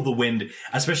feel the wind,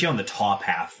 especially on the top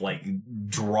half, like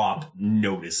drop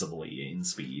noticeably in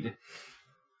speed.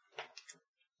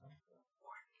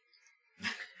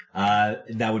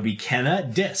 That would be Kenna.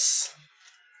 Dis.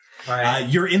 All right.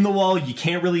 You're in the wall, you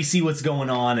can't really see what's going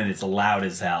on, and it's loud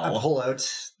as I hell. pull out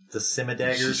the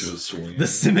Simidaggers. The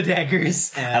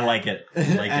Simidaggers. I like it.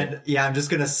 I like it. Yeah, I'm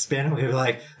just gonna spin and be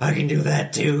like, I can do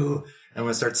that too. I'm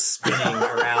gonna start spinning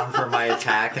around for my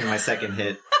attack and my second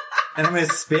hit. And I'm gonna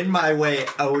spin my way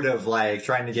out of, like,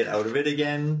 trying to get out of it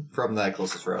again from the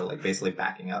closest row, like, basically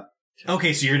backing up.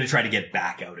 Okay, so you're going to try to get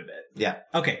back out of it. Yeah.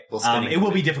 Okay. Well, spinning it will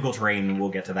be difficult terrain.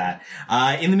 We'll get to that.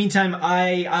 In the meantime,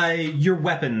 your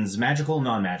weapons, magical,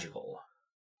 non-magical?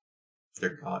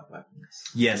 They're god weapons.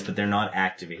 Yes, but they're not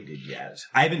activated yet.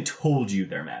 I haven't told you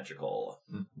they're magical,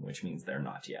 which means they're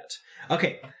not yet.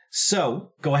 Okay,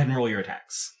 so go ahead and roll your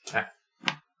attacks.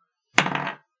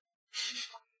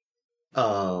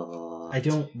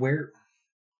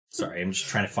 Sorry, I'm just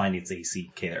trying to find its AC.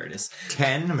 Okay, there it is.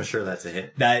 10, I'm sure that's a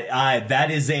hit. That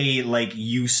is a, like,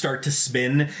 you start to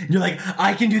spin, and you're like,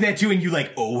 I can do that too, and you,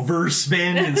 like,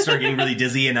 overspin and start getting really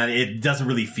dizzy, and it doesn't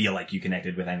really feel like you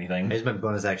connected with anything. Here's my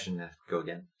bonus action to go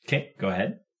again. Okay, go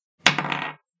ahead.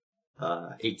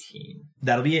 18.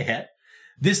 That'll be a hit.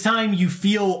 This time you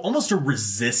feel almost a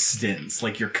resistance,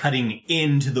 like you're cutting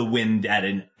into the wind at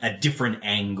a different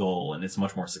angle, and it's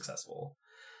much more successful.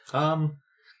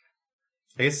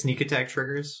 I guess sneak attack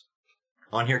triggers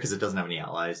on here because it doesn't have any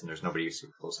allies and there's nobody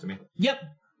super close to me. Yep.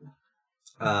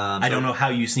 I don't know how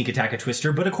you sneak attack a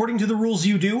twister, but according to the rules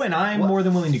you do, and I'm more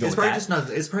than willing to go with that.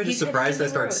 It's probably just surprised I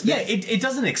started spinning. Yeah, it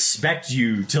doesn't expect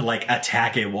you to, like,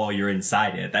 attack it while you're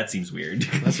inside it. That seems weird.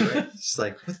 That's right. It's just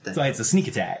like, what the... That's why it's a sneak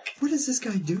attack. What is this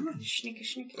guy doing? Sneaky,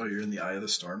 sneaky. Oh, you're in the eye of the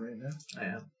storm right now? I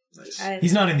am. Nice.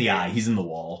 He's not in the eye, he's in the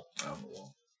wall. On the wall.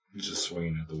 He's just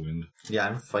swinging at the wind. Yeah,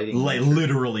 I'm fighting. Like,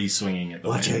 literally swinging at the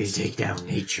Watch wind. how you take down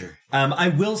nature. I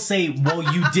will say, while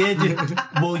you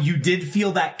did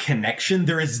feel that connection,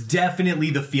 there is definitely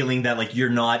the feeling that, like, you're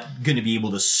not going to be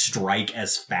able to strike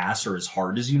as fast or as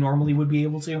hard as you normally would be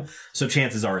able to. So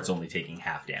chances are it's only taking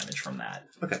half damage from that.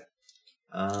 Okay.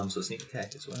 So sneak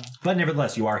attack as well. But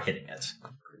nevertheless, you are hitting it.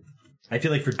 I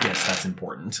feel like for Dis, that's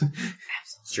important.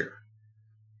 Sure.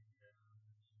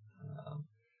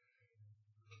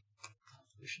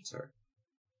 Sorry.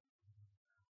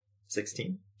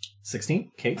 16.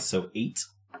 16? Okay, so 8.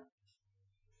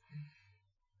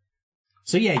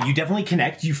 So yeah, you definitely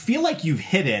connect. You feel like you've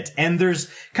hit it, and there's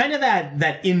kind of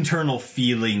that internal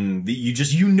feeling that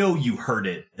you know you heard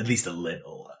it at least a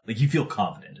little. Like, you feel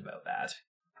confident about that.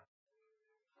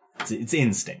 It's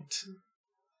instinct.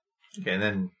 Okay, and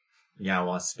then, yeah, I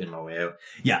want to spin my way out.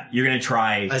 Yeah, you're going to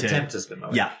try to... Attempt to spin my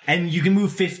way out. Yeah, and you can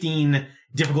move 15...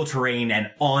 difficult terrain, and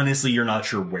honestly, you're not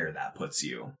sure where that puts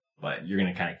you, but you're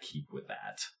going to kind of keep with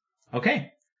that.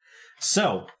 Okay.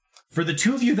 So, for the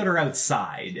two of you that are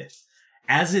outside,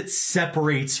 as it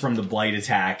separates from the blight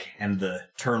attack and the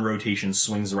turn rotation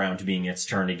swings around to being its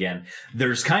turn again,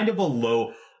 there's kind of a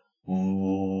low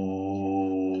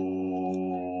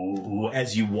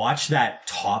as you watch that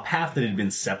top half that had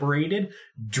been separated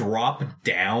drop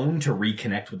down to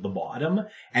reconnect with the bottom.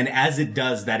 And as it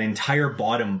does, that entire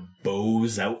bottom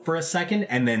bows out for a second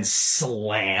and then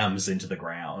slams into the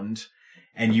ground.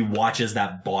 And you watch as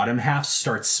that bottom half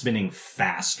starts spinning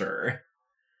faster.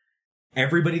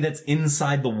 Everybody that's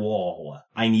inside the wall,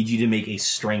 I need you to make a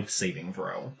strength saving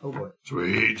throw. Oh boy.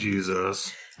 Sweet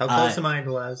Jesus. How close am I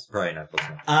to Laz? Probably not close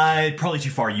enough. Probably too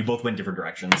far. You both went different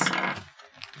directions.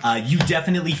 You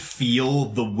definitely feel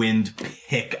the wind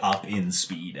pick up in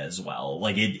speed as well.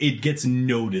 Like, it gets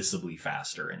noticeably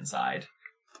faster inside.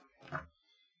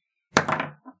 It's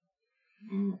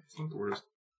not the worst.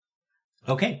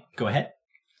 Okay, go ahead.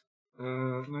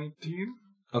 19?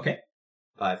 Okay.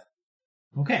 5.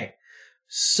 Okay.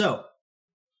 So,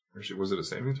 Actually, was it a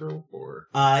saving throw, or?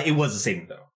 it was a saving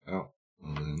throw. Oh.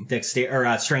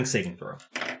 Well, Strength saving throw.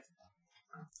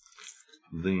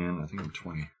 Then, I think I'm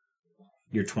 20.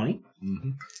 You're 20?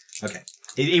 Mm-hmm. Okay.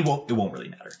 It won't really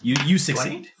matter. You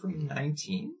succeed. 20 from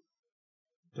 19?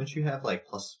 Don't you have, like,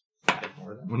 plus 5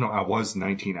 more than? Well, no, I was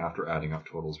 19 after adding up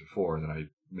totals before, and then I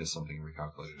missed something and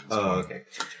recalculated. It's Oh, 20. okay.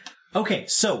 Okay,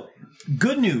 so,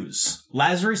 good news.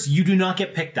 Lazarus, you do not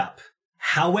get picked up.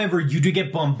 However, you do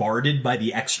get bombarded by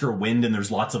the extra wind and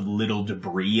there's lots of little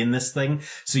debris in this thing,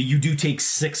 so you do take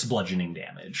 6 bludgeoning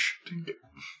damage.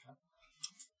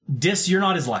 Dis, you're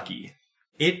not as lucky.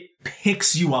 It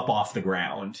picks you up off the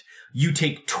ground. You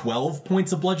take 12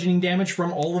 points of bludgeoning damage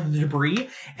from all of the debris,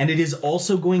 and it is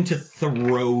also going to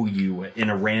throw you in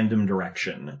a random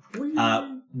direction.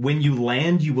 When you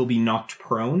land, you will be knocked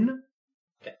prone.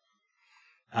 Okay.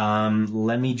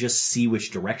 Let me just see which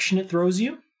direction it throws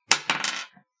you.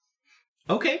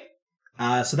 Okay.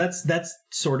 So that's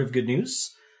sort of good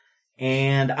news.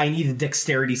 And I need a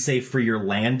dexterity save for your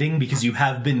landing because you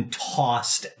have been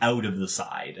tossed out of the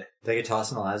side. Did I get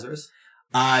tossed in the Lazarus?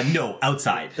 No,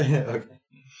 outside. Okay.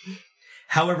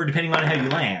 However, depending on how you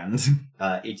land.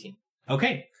 18.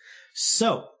 Okay.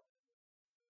 So.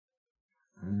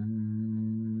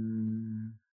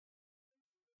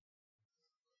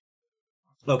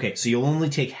 Okay, so you'll only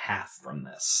take half from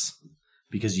this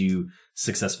because you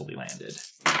successfully landed.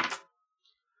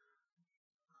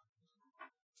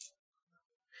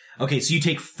 Okay, so you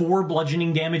take 4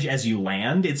 bludgeoning damage as you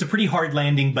land. It's a pretty hard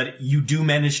landing, but you do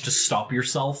manage to stop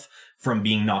yourself from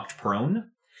being knocked prone.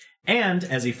 And,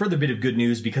 as a further bit of good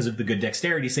news, because of the good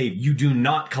dexterity save, you do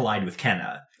not collide with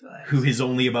Kenna, who is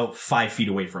only about 5 feet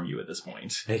away from you at this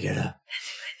point. Hey, get up.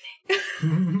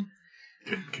 Can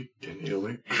heal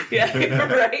me. Yeah,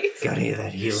 right? Got any of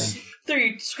that healing? Threw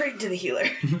you straight to the healer.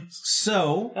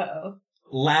 So, Uh-oh.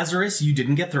 Lazarus, you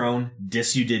didn't get thrown.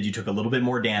 Dis, you did. You took a little bit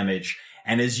more damage.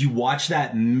 And as you watch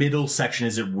that middle section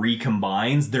as it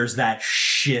recombines, there's that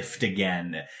shift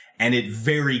again. And it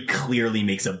very clearly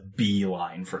makes a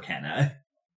beeline for Kenna.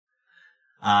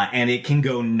 And it can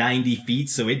go 90 feet,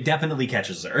 so it definitely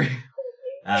catches her.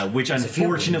 Which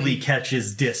unfortunately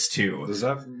catches Dis too. Does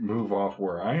that move off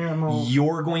where I am?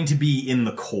 You're going to be in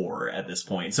the core at this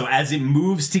point. So as it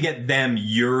moves to get them,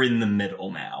 you're in the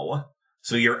middle now.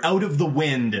 So you're out of the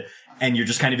wind, and you're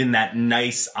just kind of in that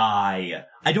nice eye.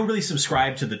 I don't really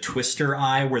subscribe to the twister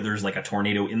eye where there's like a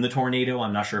tornado in the tornado.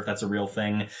 I'm not sure if that's a real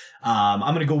thing. I'm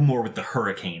going to go more with the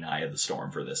hurricane eye of the storm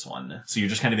for this one. So you're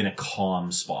just kind of in a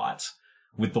calm spot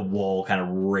with the wall kind of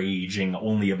raging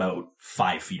only about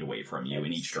 5 feet away from you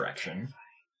in each direction.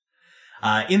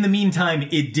 In the meantime,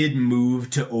 it did move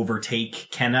to overtake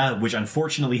Kenna, which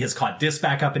unfortunately has caught Dis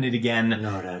back up in it again.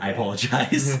 No. I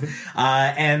apologize.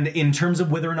 And in terms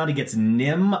of whether or not it gets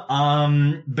Nim,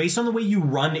 based on the way you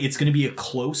run, it's going to be a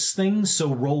close thing,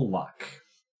 so roll luck.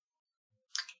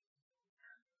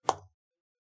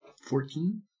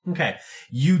 14? Okay.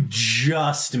 You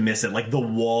just miss it. Like the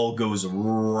wall goes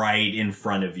right in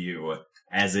front of you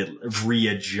as it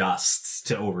readjusts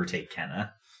to overtake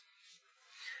Kenna.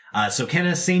 So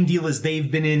Kenna, same deal as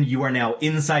they've been in. You are now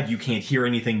inside. You can't hear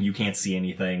anything. You can't see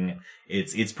anything.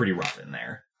 It's pretty rough in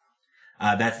there.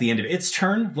 That's the end of its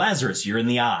turn. Lazarus, you're in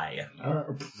the eye.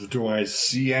 Do I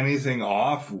see anything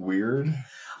off? Weird?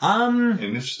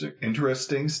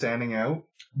 Interesting, standing out?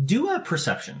 Do a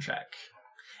perception check.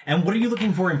 And what are you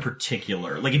looking for in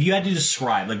particular? Like, if you had to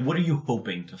describe, like, what are you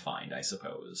hoping to find, I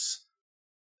suppose?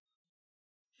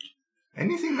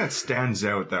 Anything that stands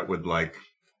out that would, like,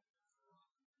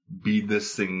 be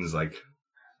this thing's, like,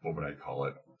 what would I call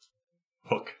it?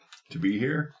 Hook to be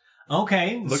here?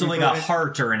 Okay, so Looking like for a any-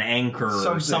 heart or an anchor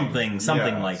or something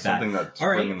Yeah, like that. something that's All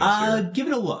bringing this right, here. give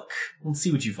it a look. Let's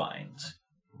see what you find.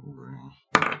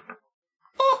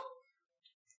 Oh!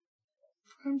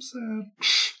 I'm sad.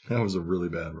 That was a really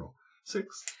bad roll. 6.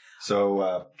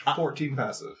 So, 14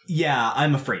 passive. Yeah,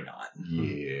 I'm afraid not.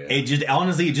 Yeah. It just,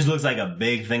 honestly, it just looks like a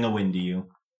big thing of wind to you.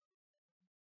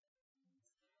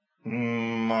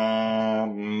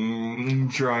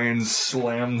 Try and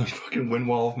slam the fucking wind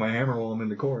wall with my hammer while I'm in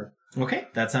the core. Okay,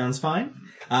 that sounds fine.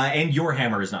 And your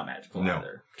hammer is not magical No.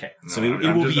 either. Okay, No, so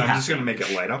it will be I'm half just going to make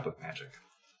damage. it light up with magic.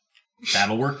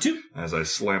 That'll work too. As I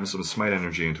slam some smite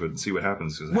energy into it and see what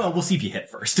happens. 'Cause Well, we'll see if you hit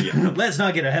first. Let's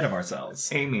not get ahead of ourselves.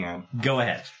 hey, man. Go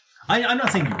ahead. I'm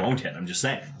not saying you won't hit. I'm just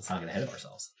saying let's not get ahead of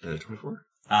ourselves. 24?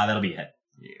 That'll be a hit.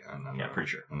 Yeah, I'm Yeah, pretty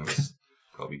sure. I'm gonna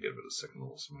probably give it a second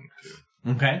little smite, too.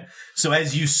 Okay. So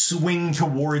as you swing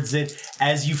towards it,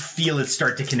 as you feel it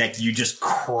start to connect, you just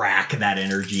crack that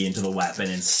energy into the weapon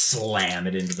and slam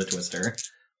it into the twister.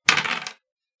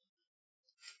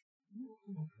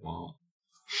 Wow.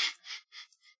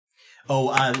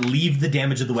 Oh, leave the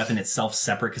damage of the weapon itself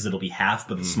separate because it'll be half,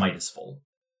 but the smite is full.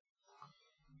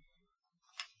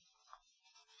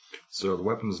 So the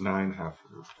weapon's 9, half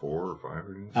 4 or 5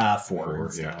 again? 4.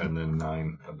 Yeah, and then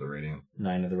 9 of the radiant.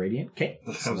 9 of the radiant. Okay.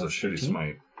 That So was a that's shitty 13.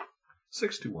 smite.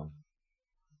 6 to 1.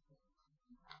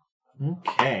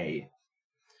 Okay.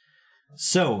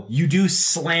 So, you do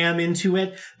slam into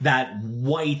it. That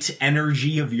white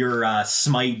energy of your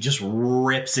smite just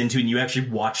rips into it, and you actually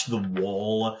watch the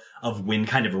wall of wind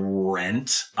kind of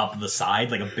rent up the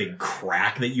side, like a big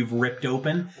crack that you've ripped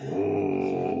open.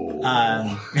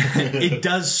 It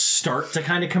does start to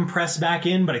kind of compress back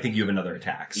in, but I think you have another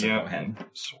attack, so go ahead.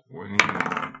 Swing.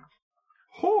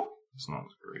 Oh, it's not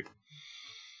great.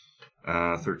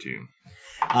 13.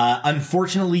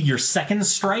 Unfortunately, your second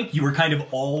strike, you were kind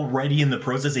of already in the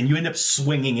process, and you end up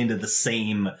swinging into the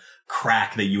same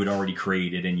crack that you had already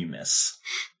created, and you miss.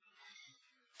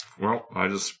 Well, I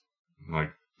just,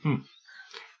 like,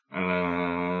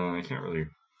 I can't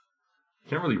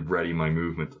really ready my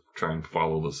movement to try and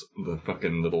follow the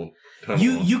fucking little tunnel.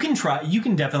 You can try. You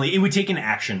can definitely. It would take an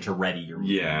action to ready your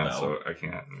movement, Yeah, though. so I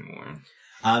can't anymore.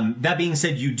 That being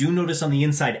said, you do notice on the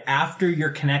inside, after your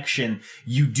connection,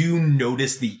 you do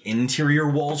notice the interior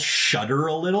walls shudder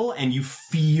a little, and you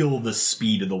feel the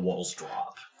speed of the walls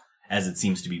drop as it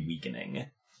seems to be weakening.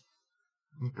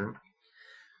 Okay.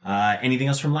 Anything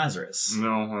else from Lazarus?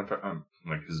 No, I'm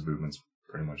like, his movement's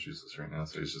pretty much useless right now,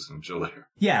 so he's just gonna chill there.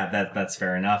 Yeah, that's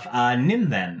fair enough. Nim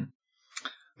then.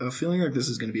 Feeling like this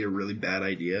is going to be a really bad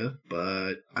idea,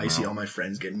 but I see all my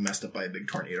friends getting messed up by a big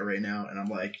tornado right now, and I'm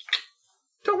like,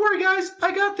 don't worry, guys,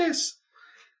 I got this.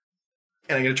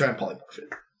 And I'm going to try and polymorph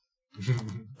it.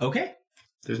 Okay.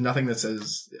 There's nothing that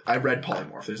says, I read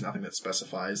polymorph, there's nothing that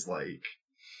specifies, like,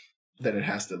 that it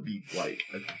has to be, like,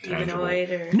 a Humanoid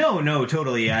or... No,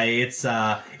 totally.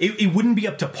 It wouldn't be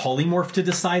up to Polymorph to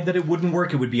decide that it wouldn't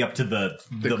work. It would be up to the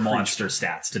monster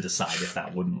stats to decide if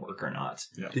that wouldn't work or not.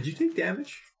 Yeah. Did you take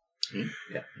damage?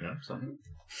 Yeah, something.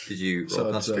 Did you So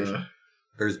roll it's, concentration?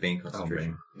 Or is Bane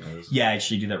concentration? Yeah,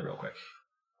 actually do that real quick.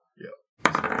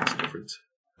 It's different.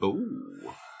 Oh.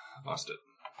 Lost it.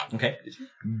 Okay.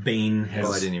 Bane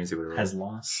I didn't even see what it has I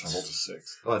lost. rolled a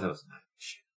 6. Oh, that was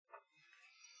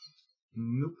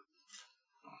Nope.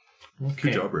 Okay.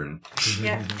 Good job, Brandon.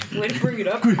 Yeah, way to bring it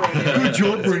up, Brandon. Good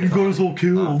job, Brandon. You got us all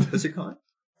killed. What's your con?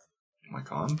 My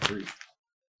con? 3.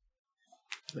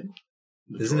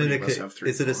 Isn't it Majority of us have three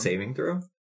is it a con. saving throw?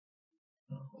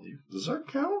 Does that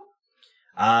count?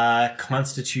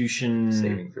 Constitution.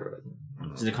 Saving throw.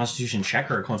 Is it a Constitution check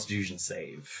or a Constitution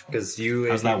save? Because you,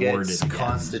 How's if that you get worded again?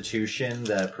 Constitution,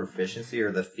 the proficiency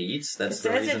or the feats, that's It the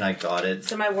says reason it- I got it.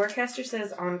 So my Warcaster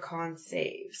says on con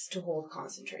saves to hold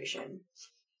concentration.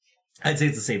 I'd say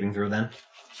it's a saving throw then.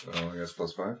 So I guess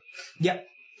 +5. Yep.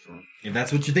 If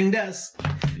that's what your thing does.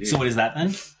 So what is that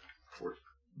then?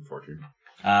 14.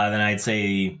 Then I'd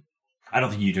say I don't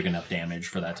think you took enough damage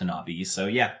for that to not be. So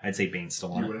yeah, I'd say Bane's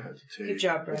still on You would it. have had to take Good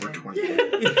job, over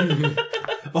Brennan. 20.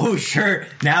 Oh sure,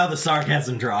 now the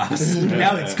sarcasm drops.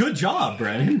 Now it's good job,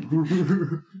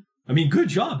 Brennan. I mean, good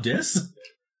job, Dis.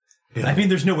 I mean,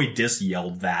 there's no way Dis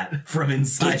yelled that from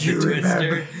inside the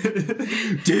Twister.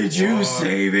 Did you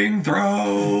saving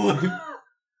throw?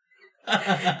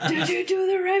 Did you do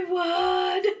the right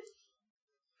one?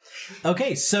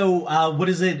 Okay, so what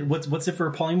is it? What's it for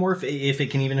a polymorph? If it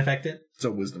can even affect it? It's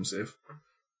a wisdom save.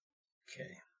 Okay.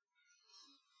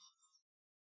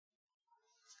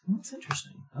 That's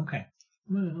interesting. Okay.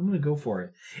 I'm gonna go for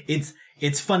it.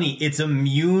 It's funny. It's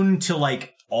immune to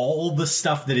like all the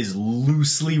stuff that is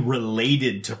loosely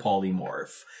related to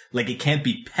polymorph. Like it can't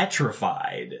be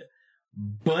petrified,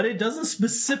 but it doesn't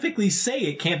specifically say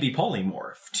it can't be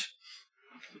polymorphed.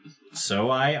 So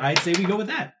I'd say we go with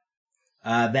that.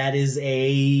 That is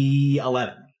a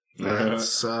 11.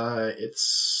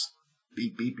 It's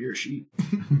beep beep your sheep.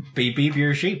 Beep beep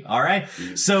your sheep. All right.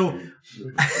 So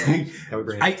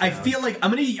I feel like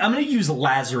I'm gonna use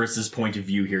Lazarus's point of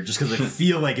view here, just because I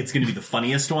feel like it's gonna be the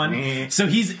funniest one. So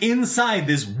he's inside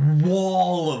this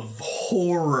wall of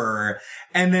horror,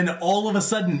 and then all of a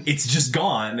sudden it's just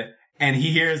gone, and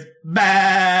he hears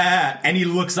bah, and he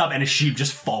looks up, and a sheep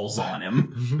just falls on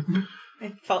him.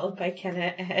 And followed by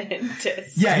Kenna and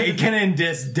Dis. Yeah, Kenna and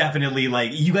Dis definitely, like,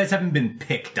 you guys haven't been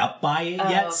picked up by it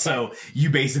yet, okay. so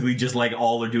you basically just, like,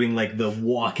 all are doing, like, the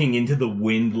walking into the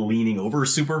wind, leaning over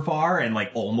super far, and, like,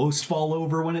 almost fall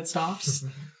over when it stops.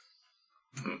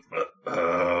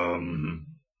 Can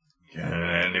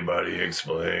anybody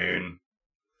explain?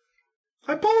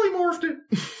 I polymorphed it.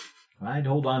 I'd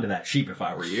hold on to that sheep if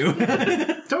I were you.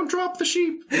 Don't drop the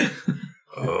sheep.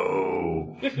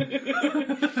 Oh.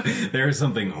 There's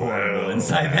something horrible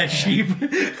inside that sheep.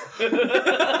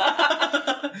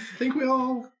 I think we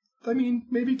all,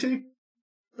 maybe take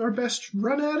our best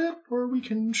run at it, or we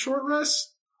can short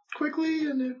rest. quickly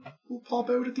and it will pop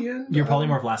out at the end. Your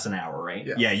polymorph lasts an hour, right?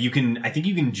 Yeah. you can. I think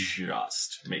you can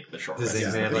just make the short Does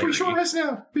rest. it Yeah, have, like, like, short rest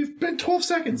now. We've been 12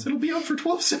 seconds. It'll be out for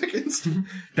 12 seconds.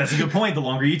 That's a good point. The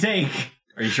longer you take,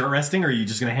 are you short resting or are you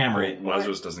just going to hammer it?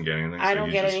 Lazarus doesn't get anything. I so don't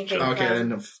you get just anything. jump. Okay,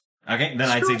 then Okay, then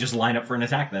I'd say just line up for an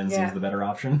attack then. Yeah. Seems the better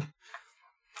option.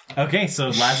 Okay, so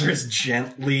Lazarus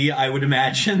gently, I would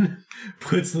imagine,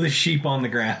 puts the sheep on the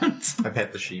ground. I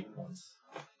pet the sheep once.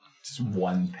 Just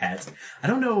one pet. I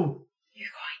don't know. You're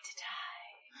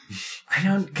going to die. I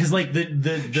don't, because like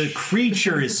the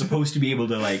creature is supposed to be able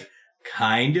to like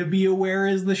kind of be aware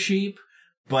as the sheep,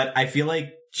 but I feel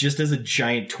like just as a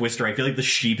giant twister, I feel like the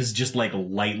sheep is just like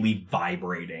lightly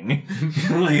vibrating.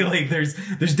 like there's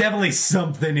definitely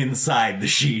something inside the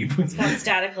sheep. It's got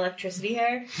static electricity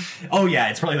hair. Oh yeah,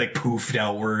 it's probably like poofed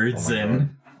outwards Oh my and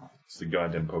God. It's the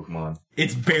goddamn Pokemon.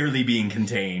 it's barely being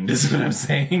contained, is what I'm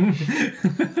saying.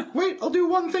 wait, I'll do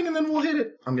one thing and then we'll hit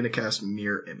it. I'm going to cast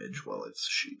Mirror Image while it's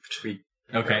sheeped. We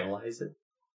Okay. paralyze it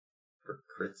for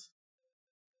crits.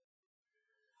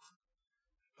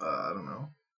 I don't know.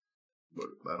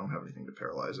 But I don't have anything to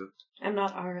paralyze it. I'm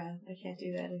not Ara. I can't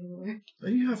do that anymore.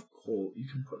 Then you have hold. You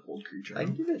can put hold creature I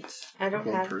can on. give it. I don't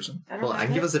Hold have. person. I don't Well, have I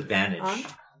can give it us advantage. on.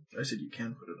 I said you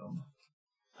can put it on.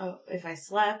 Oh, if I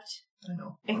slept, I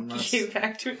know. I I'm can not, get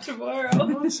back to it tomorrow.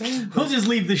 I'm not saying. We'll just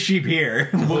leave the sheep here.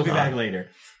 We'll Hold be on. back later.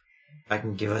 I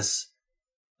can give us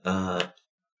an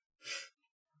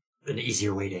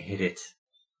easier way to hit it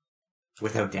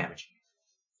without damaging.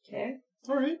 Okay.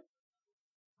 All right.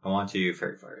 I want to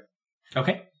fairy fire it.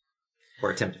 Okay.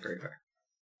 Or attempt to fairy fire.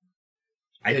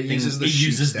 I It think uses the it sheep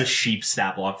uses the stat. sheep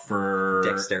stat block for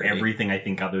Dexterity. everything, I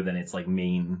think, other than its like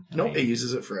main. Nope, thing. it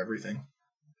uses it for everything.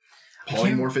 I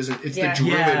can't- Polymorph isn't. It's Yeah. the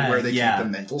druid Yeah, where they yeah. keep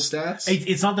the mental stats.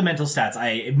 It's not the mental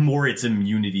stats. More its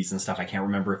immunities and stuff. I can't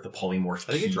remember if the polymorph.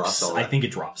 I think it keeps- drops all I that. think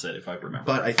it drops it if I remember.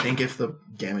 But I think if the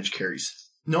damage carries,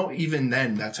 no, even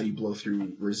then, that's how you blow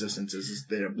through resistances. Is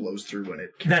that it blows through when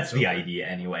it. That's the carries over. idea,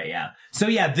 anyway. Yeah. So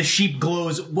yeah, the sheep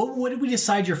glows. What did we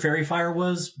decide your fairy fire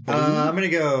was? Blue? I'm gonna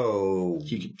go.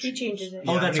 He can He changes it.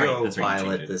 Oh, I'm that's gonna right, go that's right, you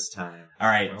violet changed it. this time. All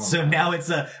right, so now it's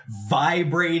a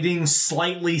vibrating,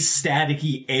 slightly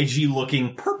staticky,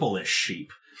 edgy-looking purplish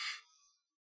sheep.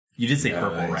 You did say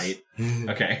purple, Nice. right?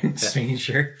 Okay, just making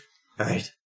sure. All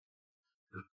right.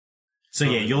 So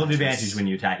yeah, you'll have Nice. advantage when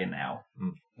you attack it now.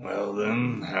 Well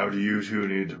then, how do you two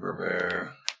need to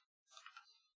prepare?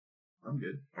 I'm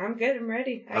good. I'm good. I'm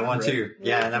ready. I want to,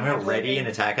 yeah, and I'm gonna ready an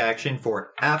attack action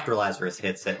for after Lazarus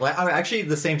hits it. Like, actually, at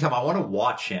the same time, I want to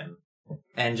watch him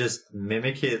and just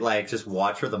mimic it, like just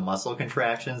watch for the muscle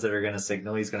contractions that are gonna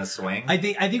signal he's gonna swing. I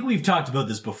think we've talked about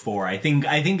this before. I think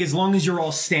as long as you're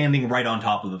all standing right on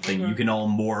top of the thing, you can all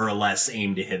more or less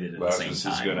aim to hit it at the same Lazarus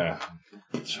time. is gonna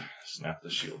snap the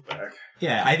shield back.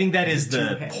 Yeah, I think that is the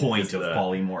Two-handed. point of Get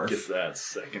polymorph. that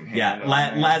second hand. Yeah, on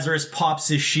there. Lazarus pops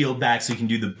his shield back so he can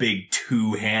do the big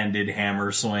two-handed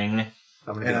hammer swing.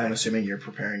 I'm gonna And do I'm that. assuming you're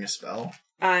preparing a spell.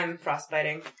 I'm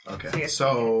frostbiting. Okay.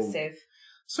 So So, save.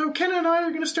 Ken and I are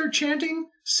going to start chanting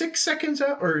 6 seconds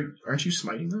out. Or aren't you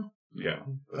smiting though? Yeah.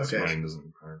 Okay. Mine doesn't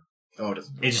require. Oh, it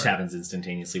doesn't. It just Right. happens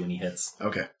instantaneously when he hits.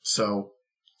 Okay. So,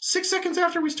 6 seconds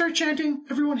after we start chanting,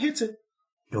 everyone hits it.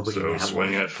 Nobody So nat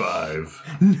swing one. at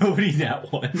 5. Nobody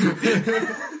that one.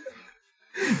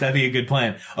 That'd be a good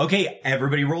plan. Okay,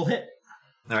 everybody roll hit.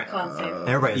 All right, Con save.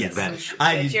 everybody has yes. advantage.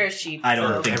 It's your sheep. I don't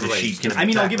So think the everybody's sheep can. gonna I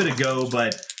mean, I'll attack. give it a go,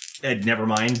 but never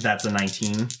mind. That's a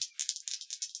 19.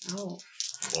 Oh.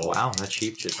 Wow, that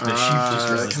sheep just The sheep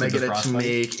just resisted can I the get it to frostbite.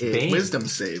 make a Bane. wisdom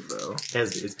save though?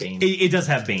 it's Bane. It does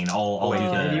have Bane. I'll Wait, do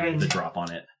can I do the it? drop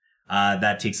on it.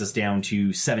 That takes us down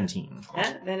to 17.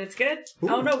 Then it's good. Ooh.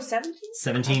 Oh no, 17?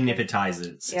 17 if it ties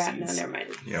it. Yeah, succeeds. no, never mind.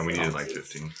 Yeah, we needed like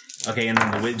 15. Okay, and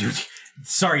then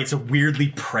sorry, it's a weirdly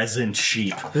present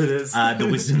sheep. It is. The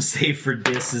wisdom save for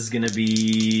this is gonna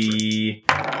be...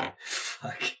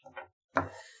 Fuck.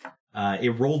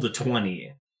 It rolled a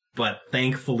 20, but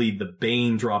thankfully the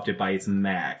Bane dropped it by its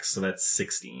max, so that's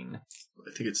 16.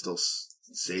 I think it's still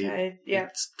saved. Yeah.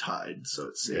 It's tied, so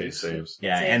it's Yeah, he saved. saves.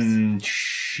 Yeah, Saves. and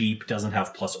sheep doesn't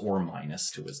have plus or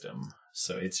minus to wisdom,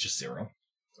 so it's just 0.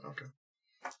 Okay.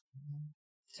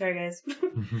 Sorry, guys.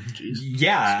 Jeez.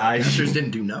 Yeah, Spellcasters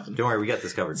didn't do nothing. Don't worry, we got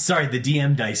this covered. Sorry, the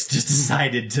DM dice just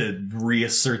decided to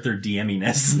reassert their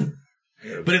DMiness.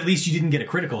 Yeah, But at least you didn't get a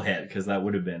critical hit, because that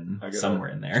would have been I got somewhere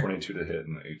a in there. 22 to hit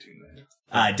and 18 to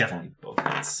hit. Definitely both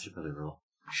hits. Should probably roll.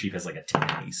 Sheep has like a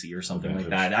 10 AC or something like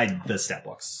Advantage. that. The stat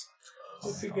blocks.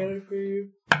 Together for you.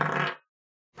 I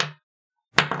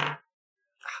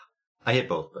hit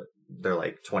both, but they're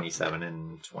like 27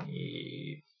 and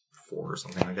 24 or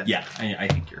something like that. Yeah, I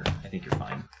think you're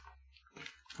fine.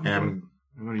 And I'm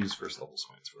I'm going to use first level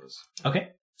smites for this. Okay.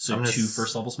 So I'm gonna 2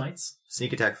 first level smites.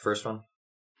 Sneak attack first one.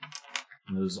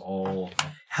 And those all...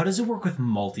 How does it work with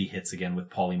multi-hits again with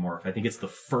polymorph? I think it's the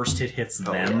first hit hits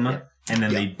them, yeah. and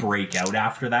then they break out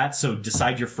after that. So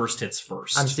decide your first hits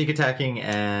first. I'm sneak attacking,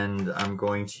 and I'm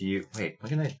going to wait. When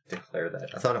can I declare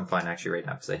that? I thought I'm fine actually right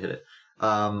now because I hit it.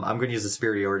 I'm going to use the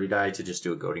superiority die to just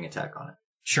do a goading attack on it.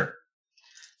 Sure.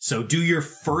 So do your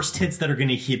first hits that are going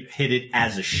to hit it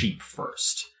as a sheep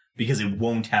first, because it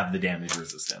won't have the damage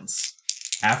resistance.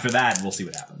 After that, we'll see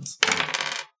what happens.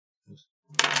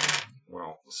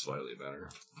 Well, slightly better.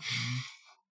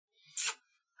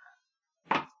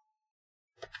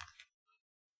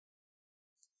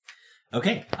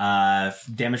 Okay.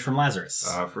 Damage from Lazarus.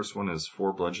 First one is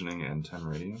 4 bludgeoning and 10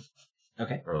 radiant.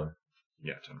 Okay. Or,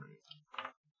 yeah, 10 radiant.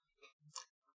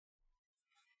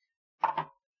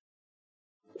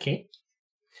 Okay.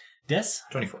 Des?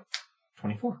 24.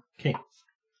 24. Okay.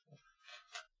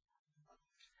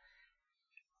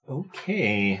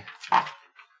 Okay.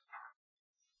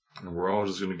 And we're all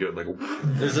just going to get like...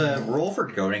 There's a roll for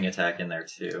goading attack in there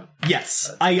too.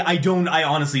 Yes. I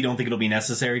honestly don't think it'll be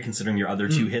necessary considering your other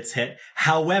 2 hits hit.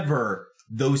 However,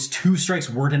 those 2 strikes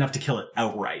weren't enough to kill it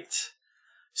outright.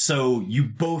 So you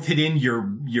both hit in,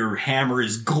 your hammer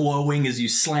is glowing as you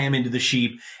slam into the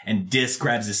sheep, and Dis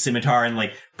grabs his scimitar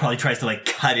and probably tries to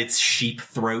cut its sheep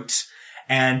throat.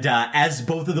 And as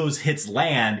both of those hits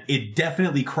land, it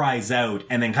definitely cries out,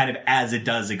 and then kind of as it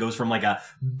does, it goes from a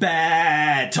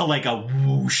bah to a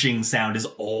whooshing sound as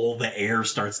all the air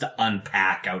starts to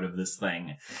unpack out of this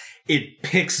thing. It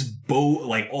picks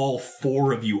all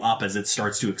 4 of you up as it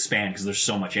starts to expand because there's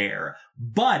so much air.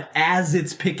 But as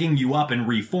it's picking you up and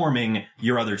reforming,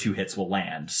 your other 2 hits will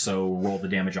land. So roll the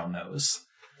damage on those.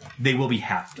 They will be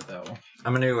halved though.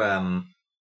 I'm going to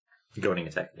goading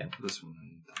attack again. This one.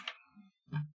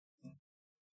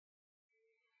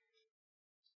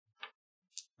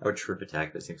 I would trip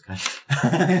attack, but it seems kind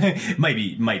of... might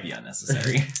be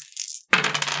unnecessary.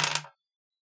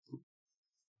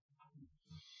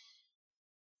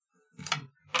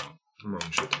 I'm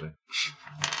rolling shit today.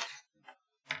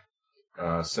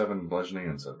 7 bludgeoning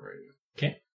and 7 radiant.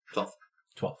 Okay. 12.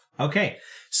 Okay.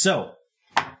 So,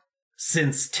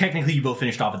 since technically you both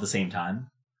finished off at the same time,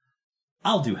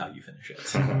 I'll do how you finish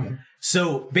it.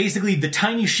 So basically the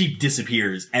tiny sheep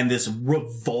disappears and this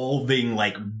revolving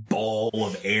ball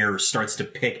of air starts to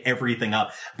pick everything up.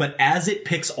 But as it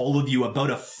picks all of you about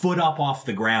a foot up off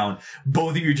the ground,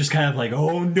 both of you are just kind of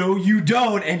oh no you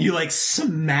don't, and you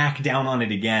smack down on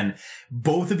it again.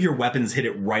 Both of your weapons hit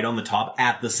it right on the top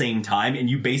at the same time, and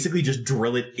you basically just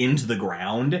drill it into the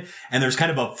ground, and there's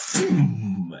kind of a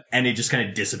phoom, and it just kind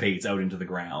of dissipates out into the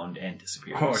ground and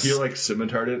disappears. Oh, you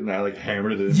scimitarred it and I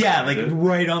hammered it in. Yeah,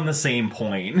 right on the same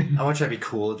point. I want you to be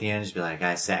cool at the end, just be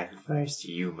I sacrificed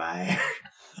to you, Maya.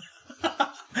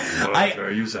 What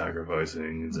are you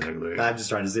sacrificing exactly? I'm just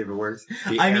trying to see if it works.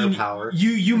 Power.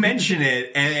 You mention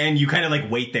it, and you kind of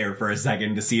wait there for a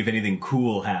second to see if anything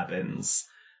cool happens.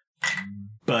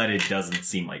 But it doesn't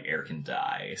seem like air can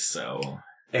die, so...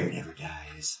 Air never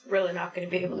dies. Really not going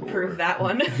to be able to prove that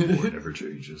one. It never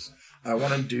changes. I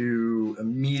want to do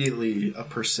immediately a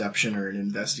perception or an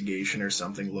investigation or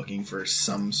something looking for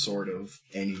some sort of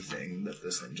anything that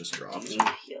this thing just dropped.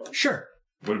 Sure.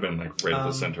 Would have been right at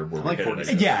the center where we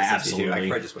 47. Yeah, 62. absolutely. I could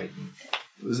probably just wait.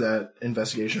 Was that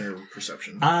investigation or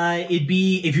perception? It'd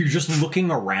be, if you're just looking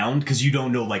around, because you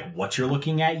don't know, what you're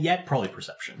looking at yet, probably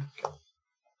perception.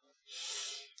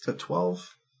 It's a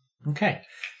 12. Okay.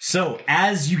 So,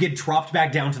 as you get dropped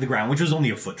back down to the ground, which was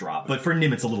only a foot drop, but for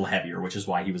Nim it's a little heavier, which is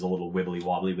why he was a little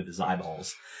wibbly-wobbly with his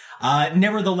eyeballs.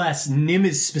 Nevertheless, Nim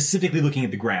is specifically looking at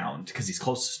the ground, because he's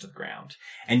closest to the ground.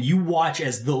 And you watch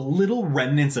as the little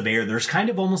remnants of air, there's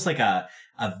kind of almost a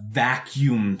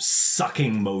vacuum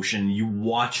sucking motion. You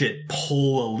watch it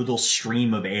pull a little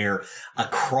stream of air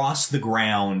across the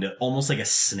ground, almost like a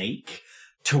snake,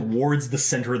 towards the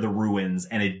center of the ruins,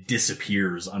 and it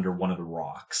disappears under one of the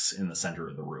rocks in the center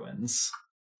of the ruins.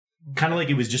 Kind of like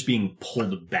it was just being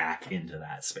pulled back into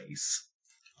that space.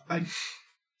 I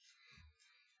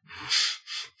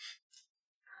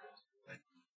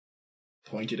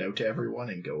point it out to everyone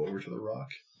and go over to the rock.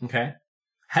 Okay.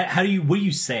 What do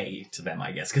you say to them,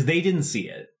 I guess? Because they didn't see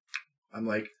it. I'm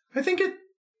I think it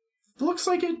looks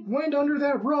like it went under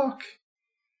that rock.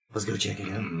 Let's go check it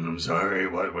out. I'm sorry,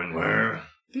 what went where?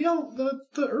 The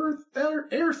earth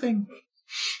air thing.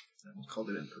 I called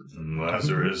it an earth.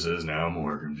 Lazarus is now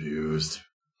more confused.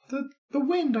 The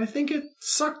wind, I think it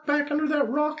sucked back under that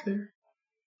rock there.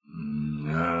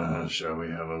 Shall we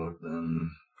have a look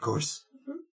then? Of course.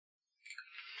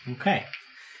 Okay.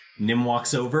 Nim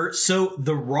walks over. So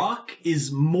the rock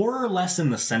is more or less in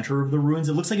the center of the ruins.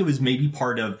 It looks like it was maybe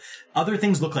part of other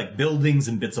things look like buildings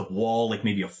and bits of wall, like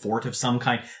maybe a fort of some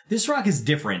kind. This rock is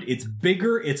different. It's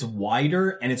bigger, it's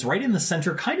wider, and it's right in the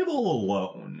center, kind of all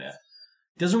alone.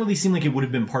 Doesn't really seem like it would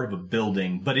have been part of a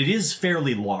building, but it is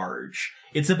fairly large.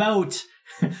 It's about,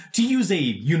 to use a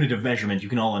unit of measurement you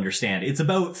can all understand, it's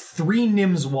about 3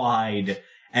 nims wide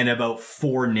and about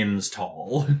 4 nims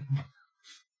tall.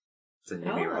 It's a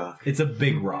Nimby Oh. rock. It's a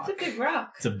big rock. It's a big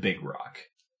rock. It's a big rock.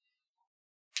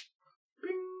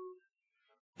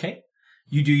 Okay.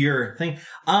 You do your thing.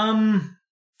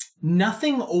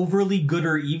 Nothing overly good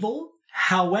or evil.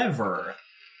 However,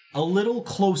 a little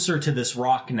closer to this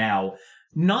rock now,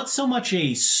 not so much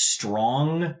a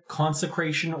strong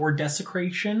consecration or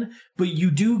desecration, but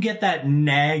you do get that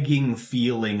nagging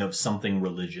feeling of something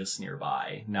religious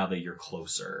nearby now that you're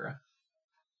closer.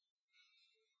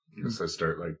 I guess I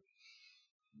start like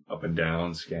up and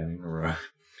down, scanning around.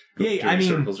 Yeah, I doing mean,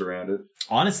 circles around it.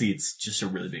 honestly, it's just a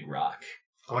really big rock.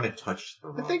 I want to touch the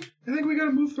rock. I think we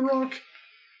gotta move the rock.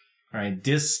 All right,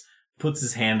 Dis puts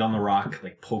his hand on the rock,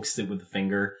 like pokes it with the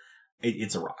finger.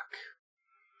 It's a rock.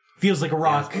 Feels like a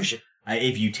rock. push it.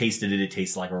 If you tasted it, it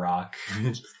tastes like a rock.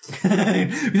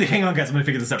 Hang on, guys, I'm gonna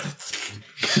figure this out.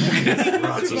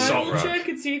 It's a salt rock. Check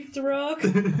and see if it's a rock.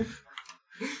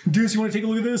 Dis, you want to take a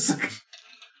look at this?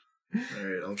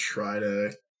 Alright, I'll try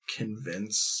to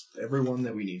convince everyone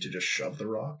that we need to just shove the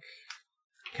rock.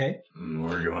 Okay.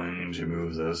 We're going to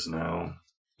move this now.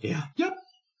 Yeah.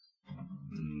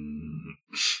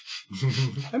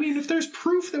 I mean, if there's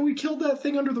proof that we killed that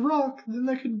thing under the rock, then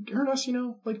that could earn us,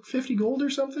 like 50 gold or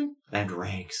something. And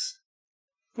ranks.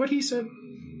 What he said.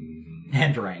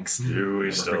 And ranks. Do we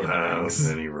Never still forget the have ranks.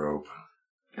 any rope?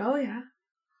 Oh yeah.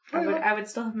 I would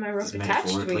still have my rope It's attached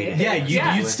to metaphorically me. Yeah,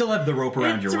 Yeah. you'd still have the rope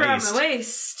around It's your around waist. my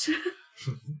waist.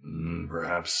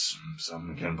 Perhaps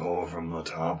some can pull from the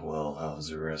top while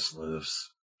Lazarus lifts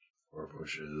or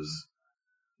pushes.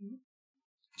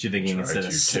 So you're thinking Try instead to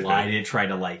of tip slide it. it, try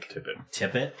to like Tip it.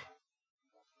 tip it?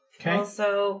 Okay.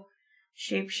 Also,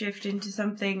 shapeshift into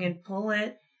something and pull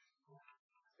it.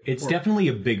 It's definitely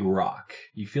a big rock.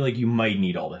 You feel like you might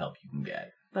need all the help you can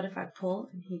get. But if I pull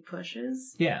and he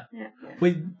pushes, Yeah. yeah.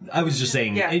 Wait, I was just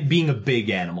saying, Yeah. it being a big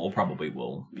animal probably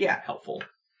will be Yeah. helpful.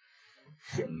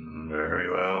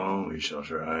 Very well, we shall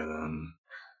try then.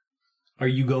 Are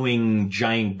you going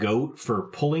giant goat for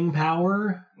pulling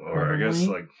power? Or I guess,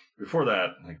 Probably. like, before that,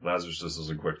 like, Lazarus just does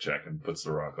a quick check and puts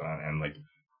the rock on, and, like,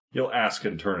 you'll ask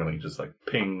internally, just, like,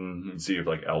 ping, and see if,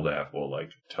 like, Eldaf will, like,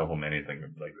 tell him anything,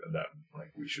 like, that,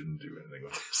 like, we shouldn't do anything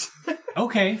with this.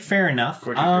 Okay, fair enough.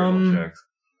 Quick internal checks.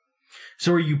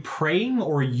 So are you praying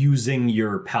or using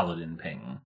your paladin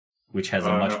ping? Which has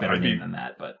a much No, better I'd name be- than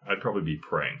that, but I'd probably be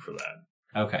praying for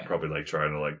that. okay. Probably, like,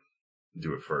 trying to, like,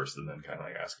 do it first and then kind of,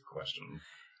 like, ask a question.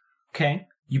 Okay.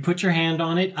 You put your hand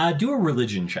on it. Do a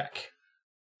religion check.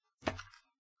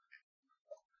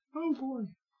 Oh boy.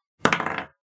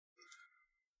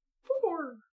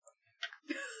 4.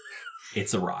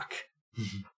 It's a rock.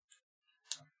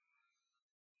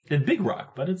 A big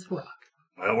rock, but it's a rock.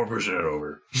 Well, we're pushing it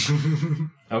over.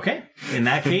 Okay. In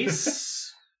that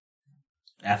case,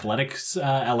 athletic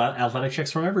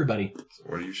checks from everybody. So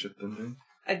what are you shifting to?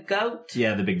 A goat.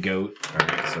 Yeah, the big goat.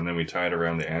 Alright, so then we tie it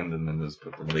around the end and then just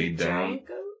put the lead down. Giant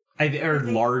goat. Or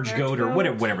think large goat, or large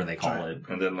goat. whatever they call it.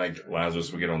 And then, like,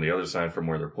 Lazarus will get on the other side from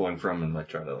where they're pulling from and, like,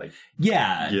 try to, like,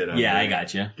 Yeah, Get yeah, under I it.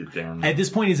 got you. get down. At this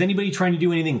point, is anybody trying to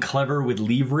do anything clever with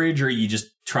leverage, or are you just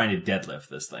trying to deadlift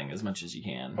this thing as much as you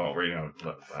can? Well, right now,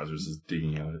 Lazarus is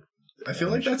digging out it. I feel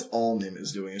like that's all Nim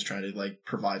is doing, is trying to, like,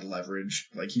 provide leverage.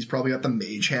 Like, he's probably got the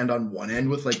mage hand on one end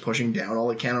with, like, pushing down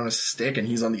all he can on a stick, and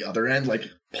he's on the other end, like,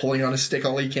 pulling on a stick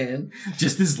all he can.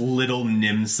 Just this little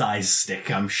Nim-sized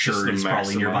stick, I'm sure, Just is the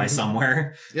probably nearby maximum.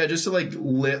 somewhere. Yeah, just to, like,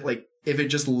 if it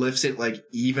just lifts it, like,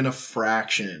 even a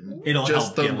fraction. It'll just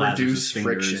help the get Lazarus' reduced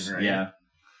fingers. friction, right? Yeah.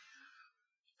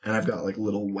 And I've got, like,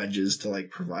 little wedges to,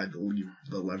 like, provide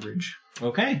the leverage.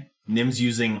 Okay. Nim's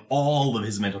using all of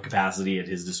his mental capacity at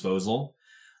his disposal.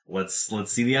 Let's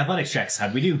see the athletics checks.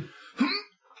 How'd we do?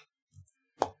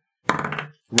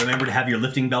 Remember to have your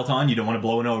lifting belt on. You don't want to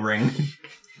blow an O-ring.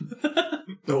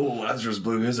 Oh, Lazarus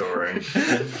blew his O-ring.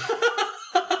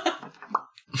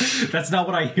 That's not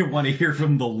what I want to hear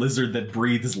from the lizard that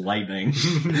breathes lightning.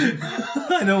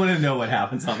 I don't want to know what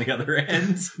happens on the other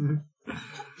end.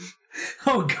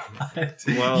 Oh, God.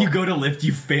 Well- You go to lift,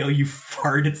 you fail, you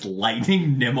fart, it's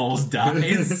lightning, Nim almost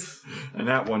dies. And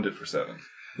that one did for 7.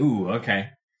 Ooh, okay.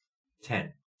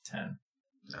 10. 10.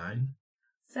 9.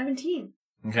 17.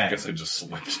 Okay. I guess I just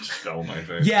slipped, just fell on my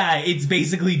face. Yeah, it's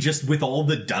basically just with all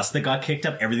the dust that got kicked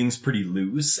up, everything's pretty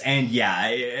loose. And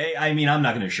yeah, I mean, I'm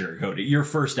not going to sugarcoat it. Your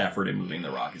first effort in moving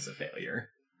the rock is a failure.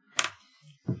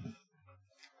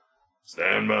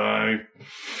 Stand by.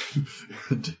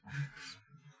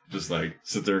 Just like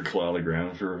sit there and claw the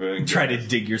ground for a bit. Try to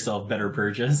dig yourself better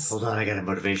purchase. Hold on, I got a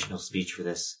motivational speech for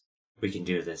this. We can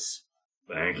do this.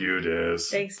 Thank you, Des.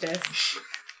 Thanks, Des.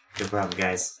 No problem,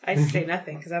 guys. I just say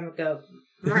nothing because I'm a goat.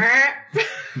 Bah.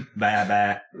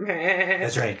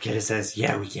 That's right. Kidda says,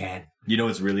 yeah, we can. You know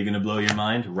what's really going to blow your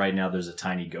mind? Right now, there's a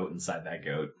tiny goat inside that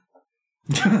goat.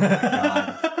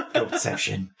 God.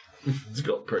 Goatception. It's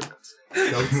called pregnancy.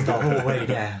 Goats the whole way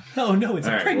down. Oh no, it's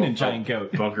All a right, pregnant well, giant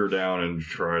goat. Bunker down and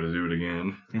try to do it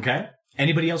again. Okay.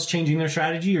 Anybody else changing their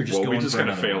strategy or just Well, going we just for kind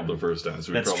of another failed one? the first time,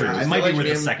 so we That's probably true. just It might feel be like with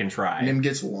a Nim- second try. Nim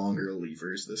gets longer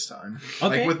levers this time.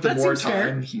 Okay, Like with the that more seems fair.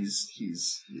 time,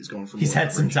 he's going for. He's more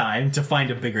had some leverage. time to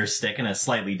find a bigger stick and a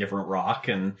slightly different rock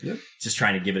and Yep. just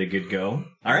trying to give it a good go.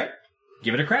 All right,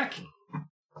 give it a crack.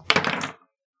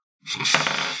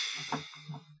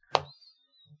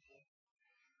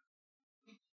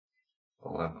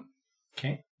 11.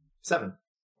 Okay. 7.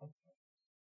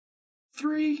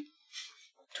 3.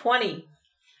 20.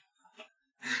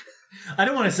 I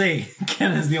don't want to say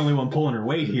Ken is the only one pulling her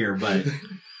weight here, but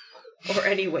Or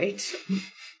any weight.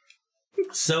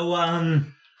 so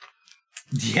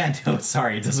yeah, no,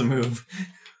 sorry, it doesn't move.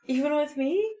 Even with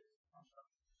me?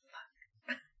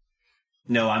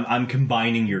 No, I'm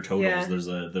combining your totals.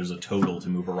 Yeah. There's a total to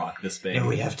move a rock this big. No,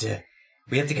 we have to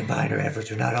combine our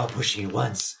efforts. We're not all pushing at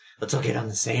once. Let's all get on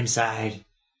the same side.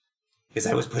 Because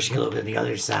I was pushing a little bit on the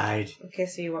other side. Okay,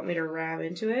 so you want me to ram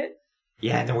into it?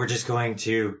 Yeah, and then we're just going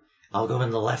to... I'll go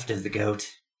on the left of the goat.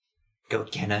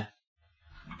 Goat Kenna.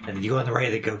 And then you go on the right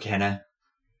of the goat Kenna.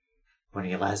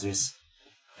 Pointing at Lazarus.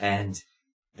 And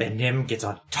then Nim gets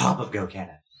on top of goat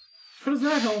Kenna. How does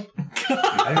that help?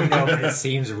 I don't know, but it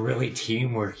seems really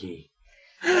teamworky.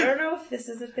 I don't know if this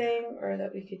is a thing or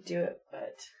that we could do it,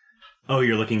 but... Oh,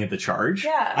 you're looking at the charge?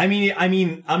 Yeah. I mean,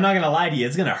 I'm not gonna lie to you.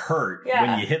 It's gonna hurt Yeah.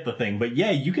 when you hit the thing, but yeah,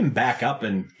 you can back up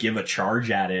and give a charge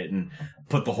at it and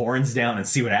put the horns down and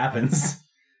see what happens.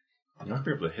 I'm not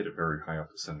going to be able to hit it very high up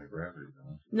the center of gravity,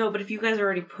 though. No, but if you guys are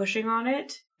already pushing on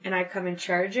it, and I come and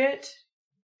charge it,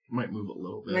 Might move a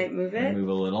little bit. might move it. Move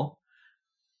a little.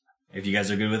 If you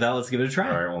guys are good with that, let's give it a try.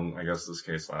 Alright, well, I guess in this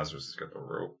case, Lazarus has got the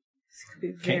rope. This could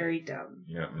be Okay. very dumb.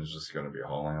 Yeah, and it's just going to be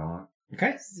hauling on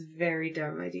Okay. This is a very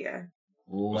dumb idea.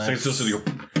 Let's, Just go.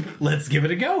 let's give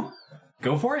it a go.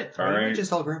 Go for it. Why don't we Alright,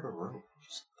 just all grab a rope?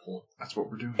 Just pull. that's what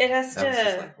we're doing. It has That was just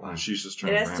to... like, wow. And she's just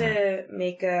trying It to has ram it. to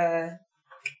make a...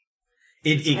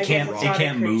 It I guess can't it's it not a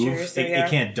can't creature, move. so It yeah.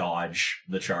 can't dodge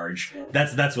the charge.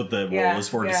 That's what the roll Yeah, is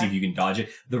for, to yeah. see if you can dodge it.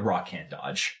 The rock can't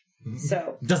dodge.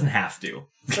 So It doesn't have to.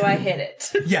 I hit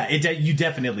it. Yeah, you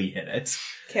definitely hit it.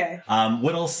 Okay.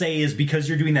 What I'll say is, because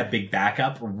you're doing that big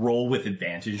backup, roll with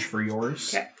advantage for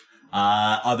yours. Okay.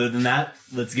 Other than that,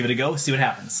 let's give it a go. See what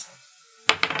happens.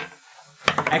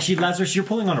 Actually, Lazarus, you're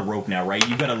pulling on a rope now, right?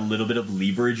 You've got a little bit of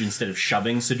leverage instead of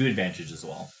shoving, so do advantage as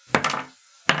well.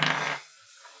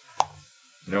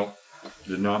 Nope.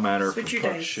 Did not matter Switch for your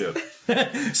fuck dice.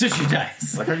 shit. So she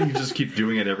dies. Like how you just keep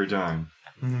doing it every time.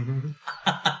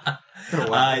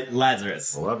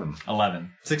 Lazarus, 11.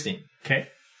 11. 16. Okay.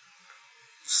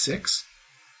 6.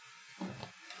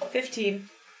 15.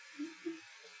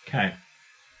 Okay.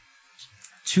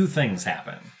 Two things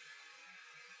happen.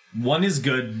 One is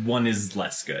good, one is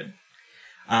less good.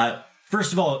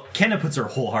 First of all, Kenna puts her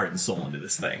whole heart and soul into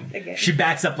this thing. Again. She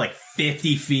backs up like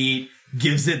 50 feet,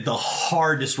 gives it the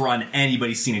hardest run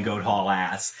anybody's seen a goat haul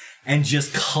ass, and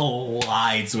just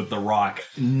collides with the rock,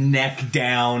 neck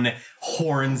down,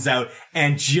 horns out,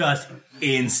 and just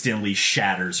instantly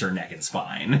shatters her neck and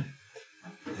spine.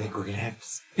 I think we're gonna have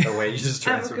to... Oh wait, you just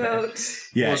I'm a transfer back. goat.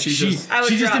 Yeah, Well, I would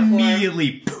she just drop form.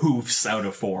 immediately poofs out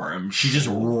of form. She just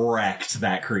wrecked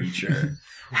that creature.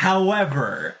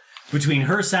 However, between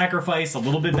her sacrifice, a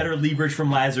little bit better leverage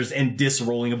from Lazarus, and Dis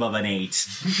rolling above an 8,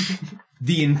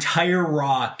 the entire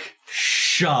rock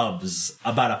shoves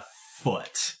about a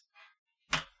foot,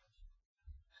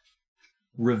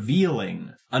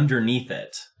 revealing underneath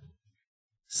it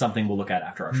something we'll look at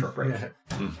after our short break.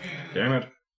 Damn it.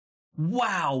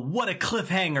 Wow, what a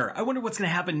cliffhanger. I wonder what's going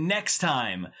to happen next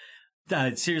time.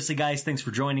 Seriously, guys, thanks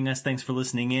for joining us. Thanks for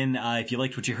listening in. If you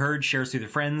liked what you heard, share us with your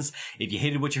friends. If you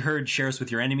hated what you heard, share us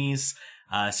with your enemies.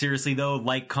 Seriously, though,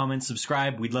 like, comment,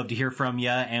 subscribe. We'd love to hear from you,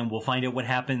 and we'll find out what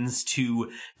happens to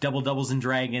Double Doubles and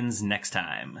Dragons next time.